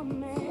to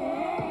come and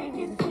take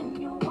it when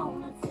you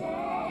wanna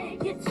take.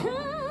 You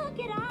took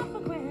it off for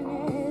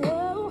granted. Oh,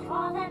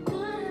 all that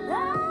good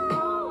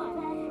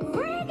love,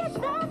 freaky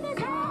stuff is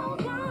all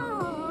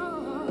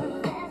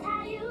gone. That's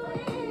how you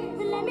is.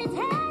 But let me tell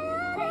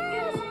you,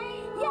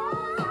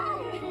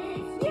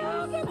 you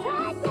can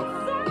take it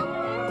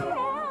somewhere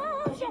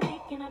else. You're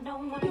weak and I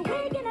don't wanna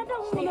hurt it. I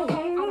don't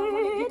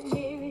wanna get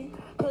teary.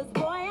 'Cause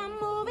boy, I'm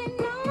moving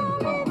on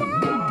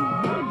without you.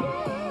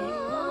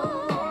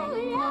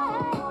 Yeah.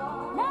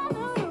 No.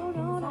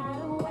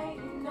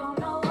 Don't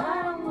know what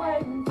I'm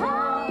waiting for.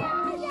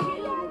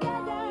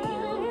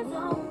 You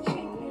don't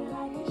treat me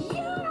like you should.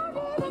 You don't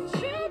even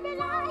treat me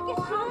like you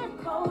should. I'm the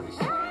coldest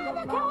thing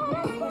about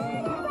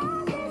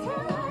this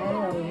hood.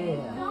 Hell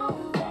yeah. Don't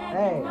beg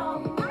Hey. me no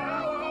more. I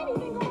ain't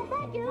even gonna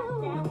beg you.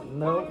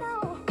 Nope.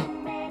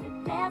 Baby,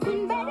 there's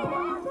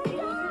a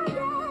door.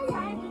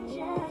 Time to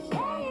just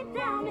lay it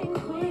down and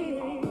quit.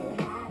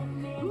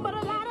 But a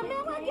lot of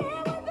men will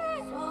get with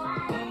it. So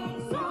I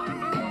ain't gonna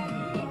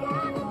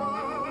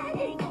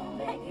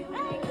beg you.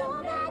 Ain't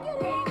gonna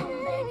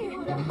beg you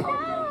to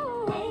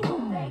hold me. Ain't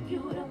gonna beg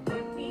you to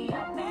pick me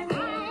up and I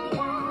ain't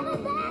gonna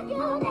beg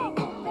you. Ain't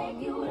gonna beg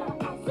you to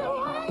so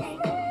I ain't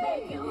gonna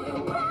beg you to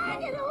beg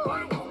you to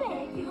what?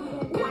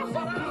 Why should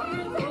I have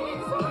to let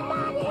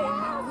somebody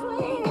else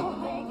win?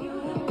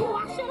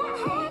 Why should I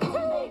have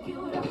to beg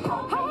you to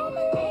hold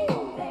me?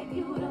 Beg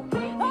you to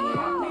pick me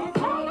up and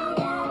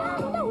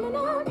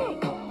no.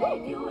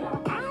 Beg you to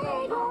I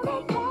ain't gonna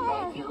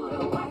beg you to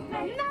what?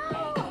 No.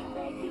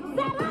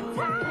 That I'm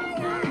tired.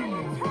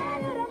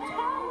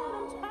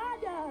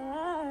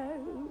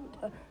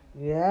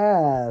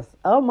 Yes.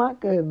 Oh my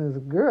goodness,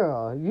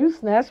 girl. You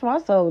snatched my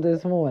soul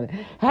this morning.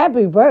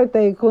 Happy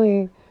birthday,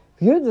 queen.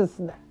 You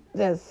just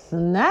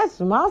snatched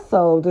my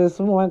soul this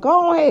morning.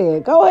 Go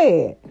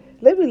ahead.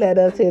 Let me let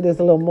us hear this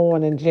little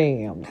morning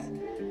jams.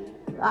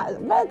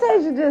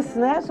 Meditation just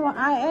snatched my.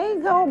 I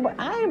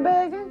ain't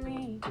begging.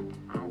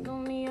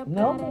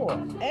 No more.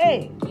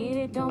 Hey. Get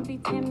it, don't be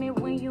timid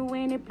when you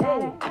in it, play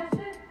that.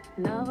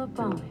 Love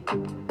upon it,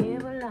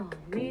 give along,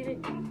 need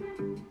it. I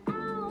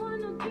don't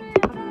want no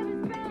drip, baby,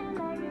 spread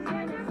like it's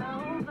when it's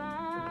over.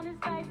 It's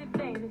spicy,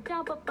 baby,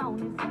 jump up on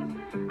it.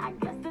 I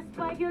guess that's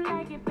why you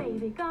like it,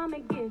 baby. Come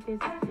and get this.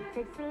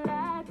 Takes a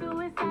lot to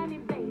it, honey,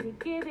 baby.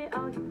 Give it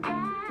all you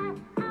got.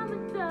 I'm a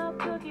tough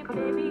cookie,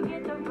 baby.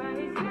 Get the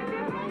right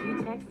stuff. You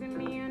texting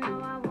me, you know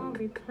I won't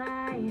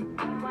reply.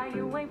 Why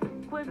you ain't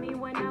with me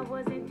when I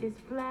wasn't this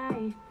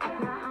fly?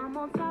 Now I'm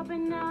on top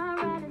and now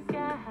I ride the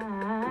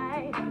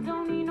sky.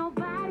 Don't need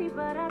nobody,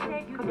 but I'll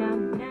take you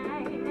down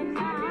tonight. And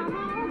now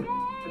I'm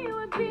okay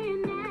with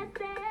being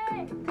nasty.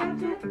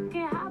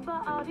 Can't hop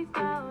on all these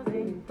clothes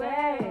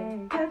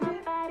anyway. My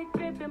body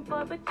tripping,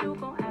 but you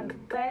gon' have to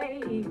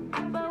pay.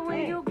 But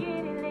when you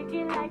get it, lick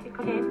it like a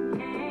candy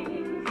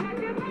cane.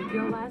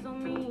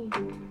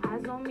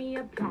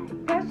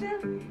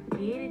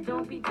 Get it,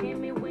 don't be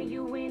timid when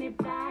you in it,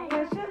 fly.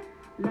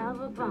 Love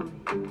upon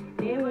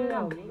it, never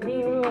lonely,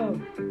 need it.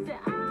 Say,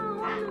 I don't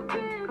wanna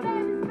feel,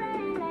 baby,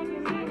 spray like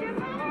you need it.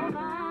 So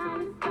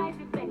fine,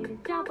 spicy, baby,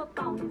 jump up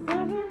on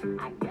it.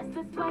 I guess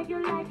that's why you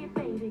like it,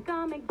 baby.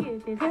 Come and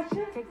get this.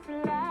 Takes a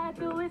lot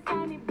to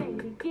excite me,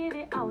 baby. Give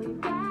it all you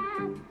got.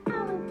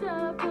 I'm a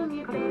dub from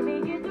you,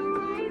 baby. Get the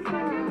right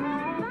spot.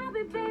 Love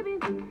it, baby.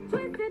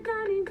 Twist it,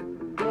 honey.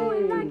 Do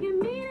it like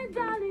you mean it,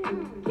 darling.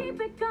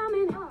 Keep it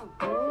coming.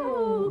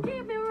 Ooh,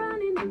 keep it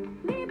running.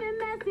 Leave it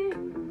messy.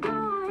 Go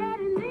ahead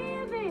and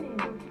live in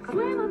it.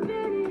 Swim up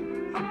in it.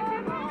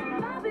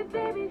 Love it,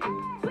 baby.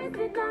 Twist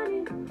it,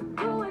 honey.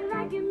 Do it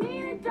like you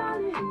mean it,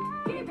 darling.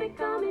 Keep it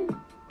coming.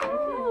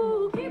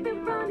 Ooh, keep it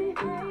running.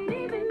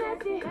 Leave it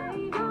messy.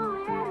 Go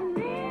ahead and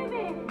live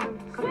in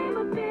it. Swim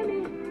up in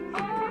it.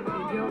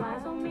 Keep your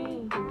eyes on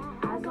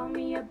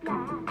me,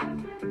 apply.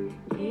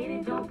 Get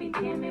it, don't be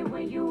timid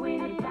when you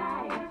in it,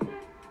 die.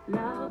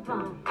 Love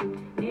upon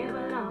it,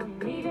 never long,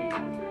 leave it.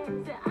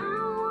 Say, I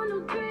don't want no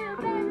thrill,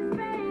 baby,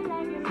 spray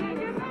like you need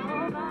it. So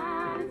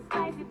fine and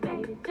spicy,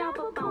 baby, jump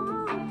up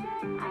on me.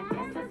 I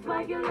guess that's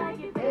why you like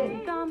it,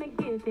 baby. Come and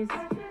get this.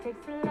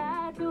 Takes a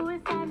lot to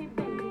excite me,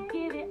 baby.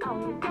 Give it all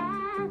you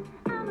got.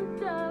 I'm a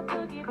dub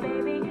boogie,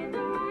 baby, get the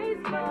right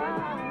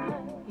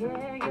spot.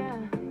 Yeah, yeah.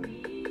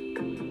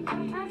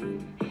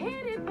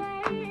 Hit it,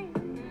 baby.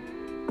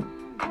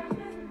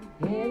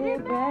 Hit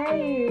it,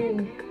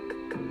 baby.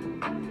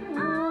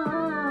 Oh.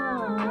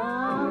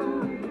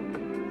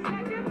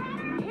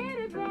 Hit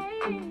it,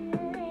 baby.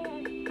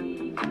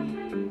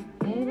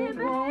 Hit it,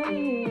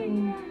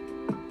 baby.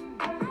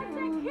 I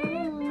said,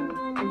 keep me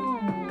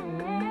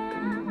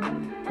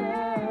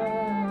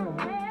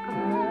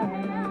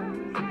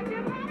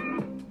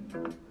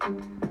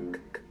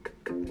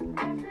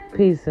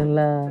Peace and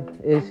love.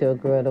 It's your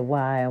girl, the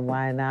why and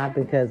why not,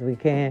 because we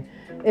can.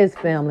 It's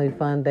Family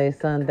Fun Day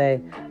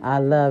Sunday. I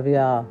love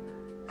y'all.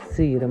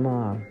 See you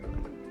tomorrow.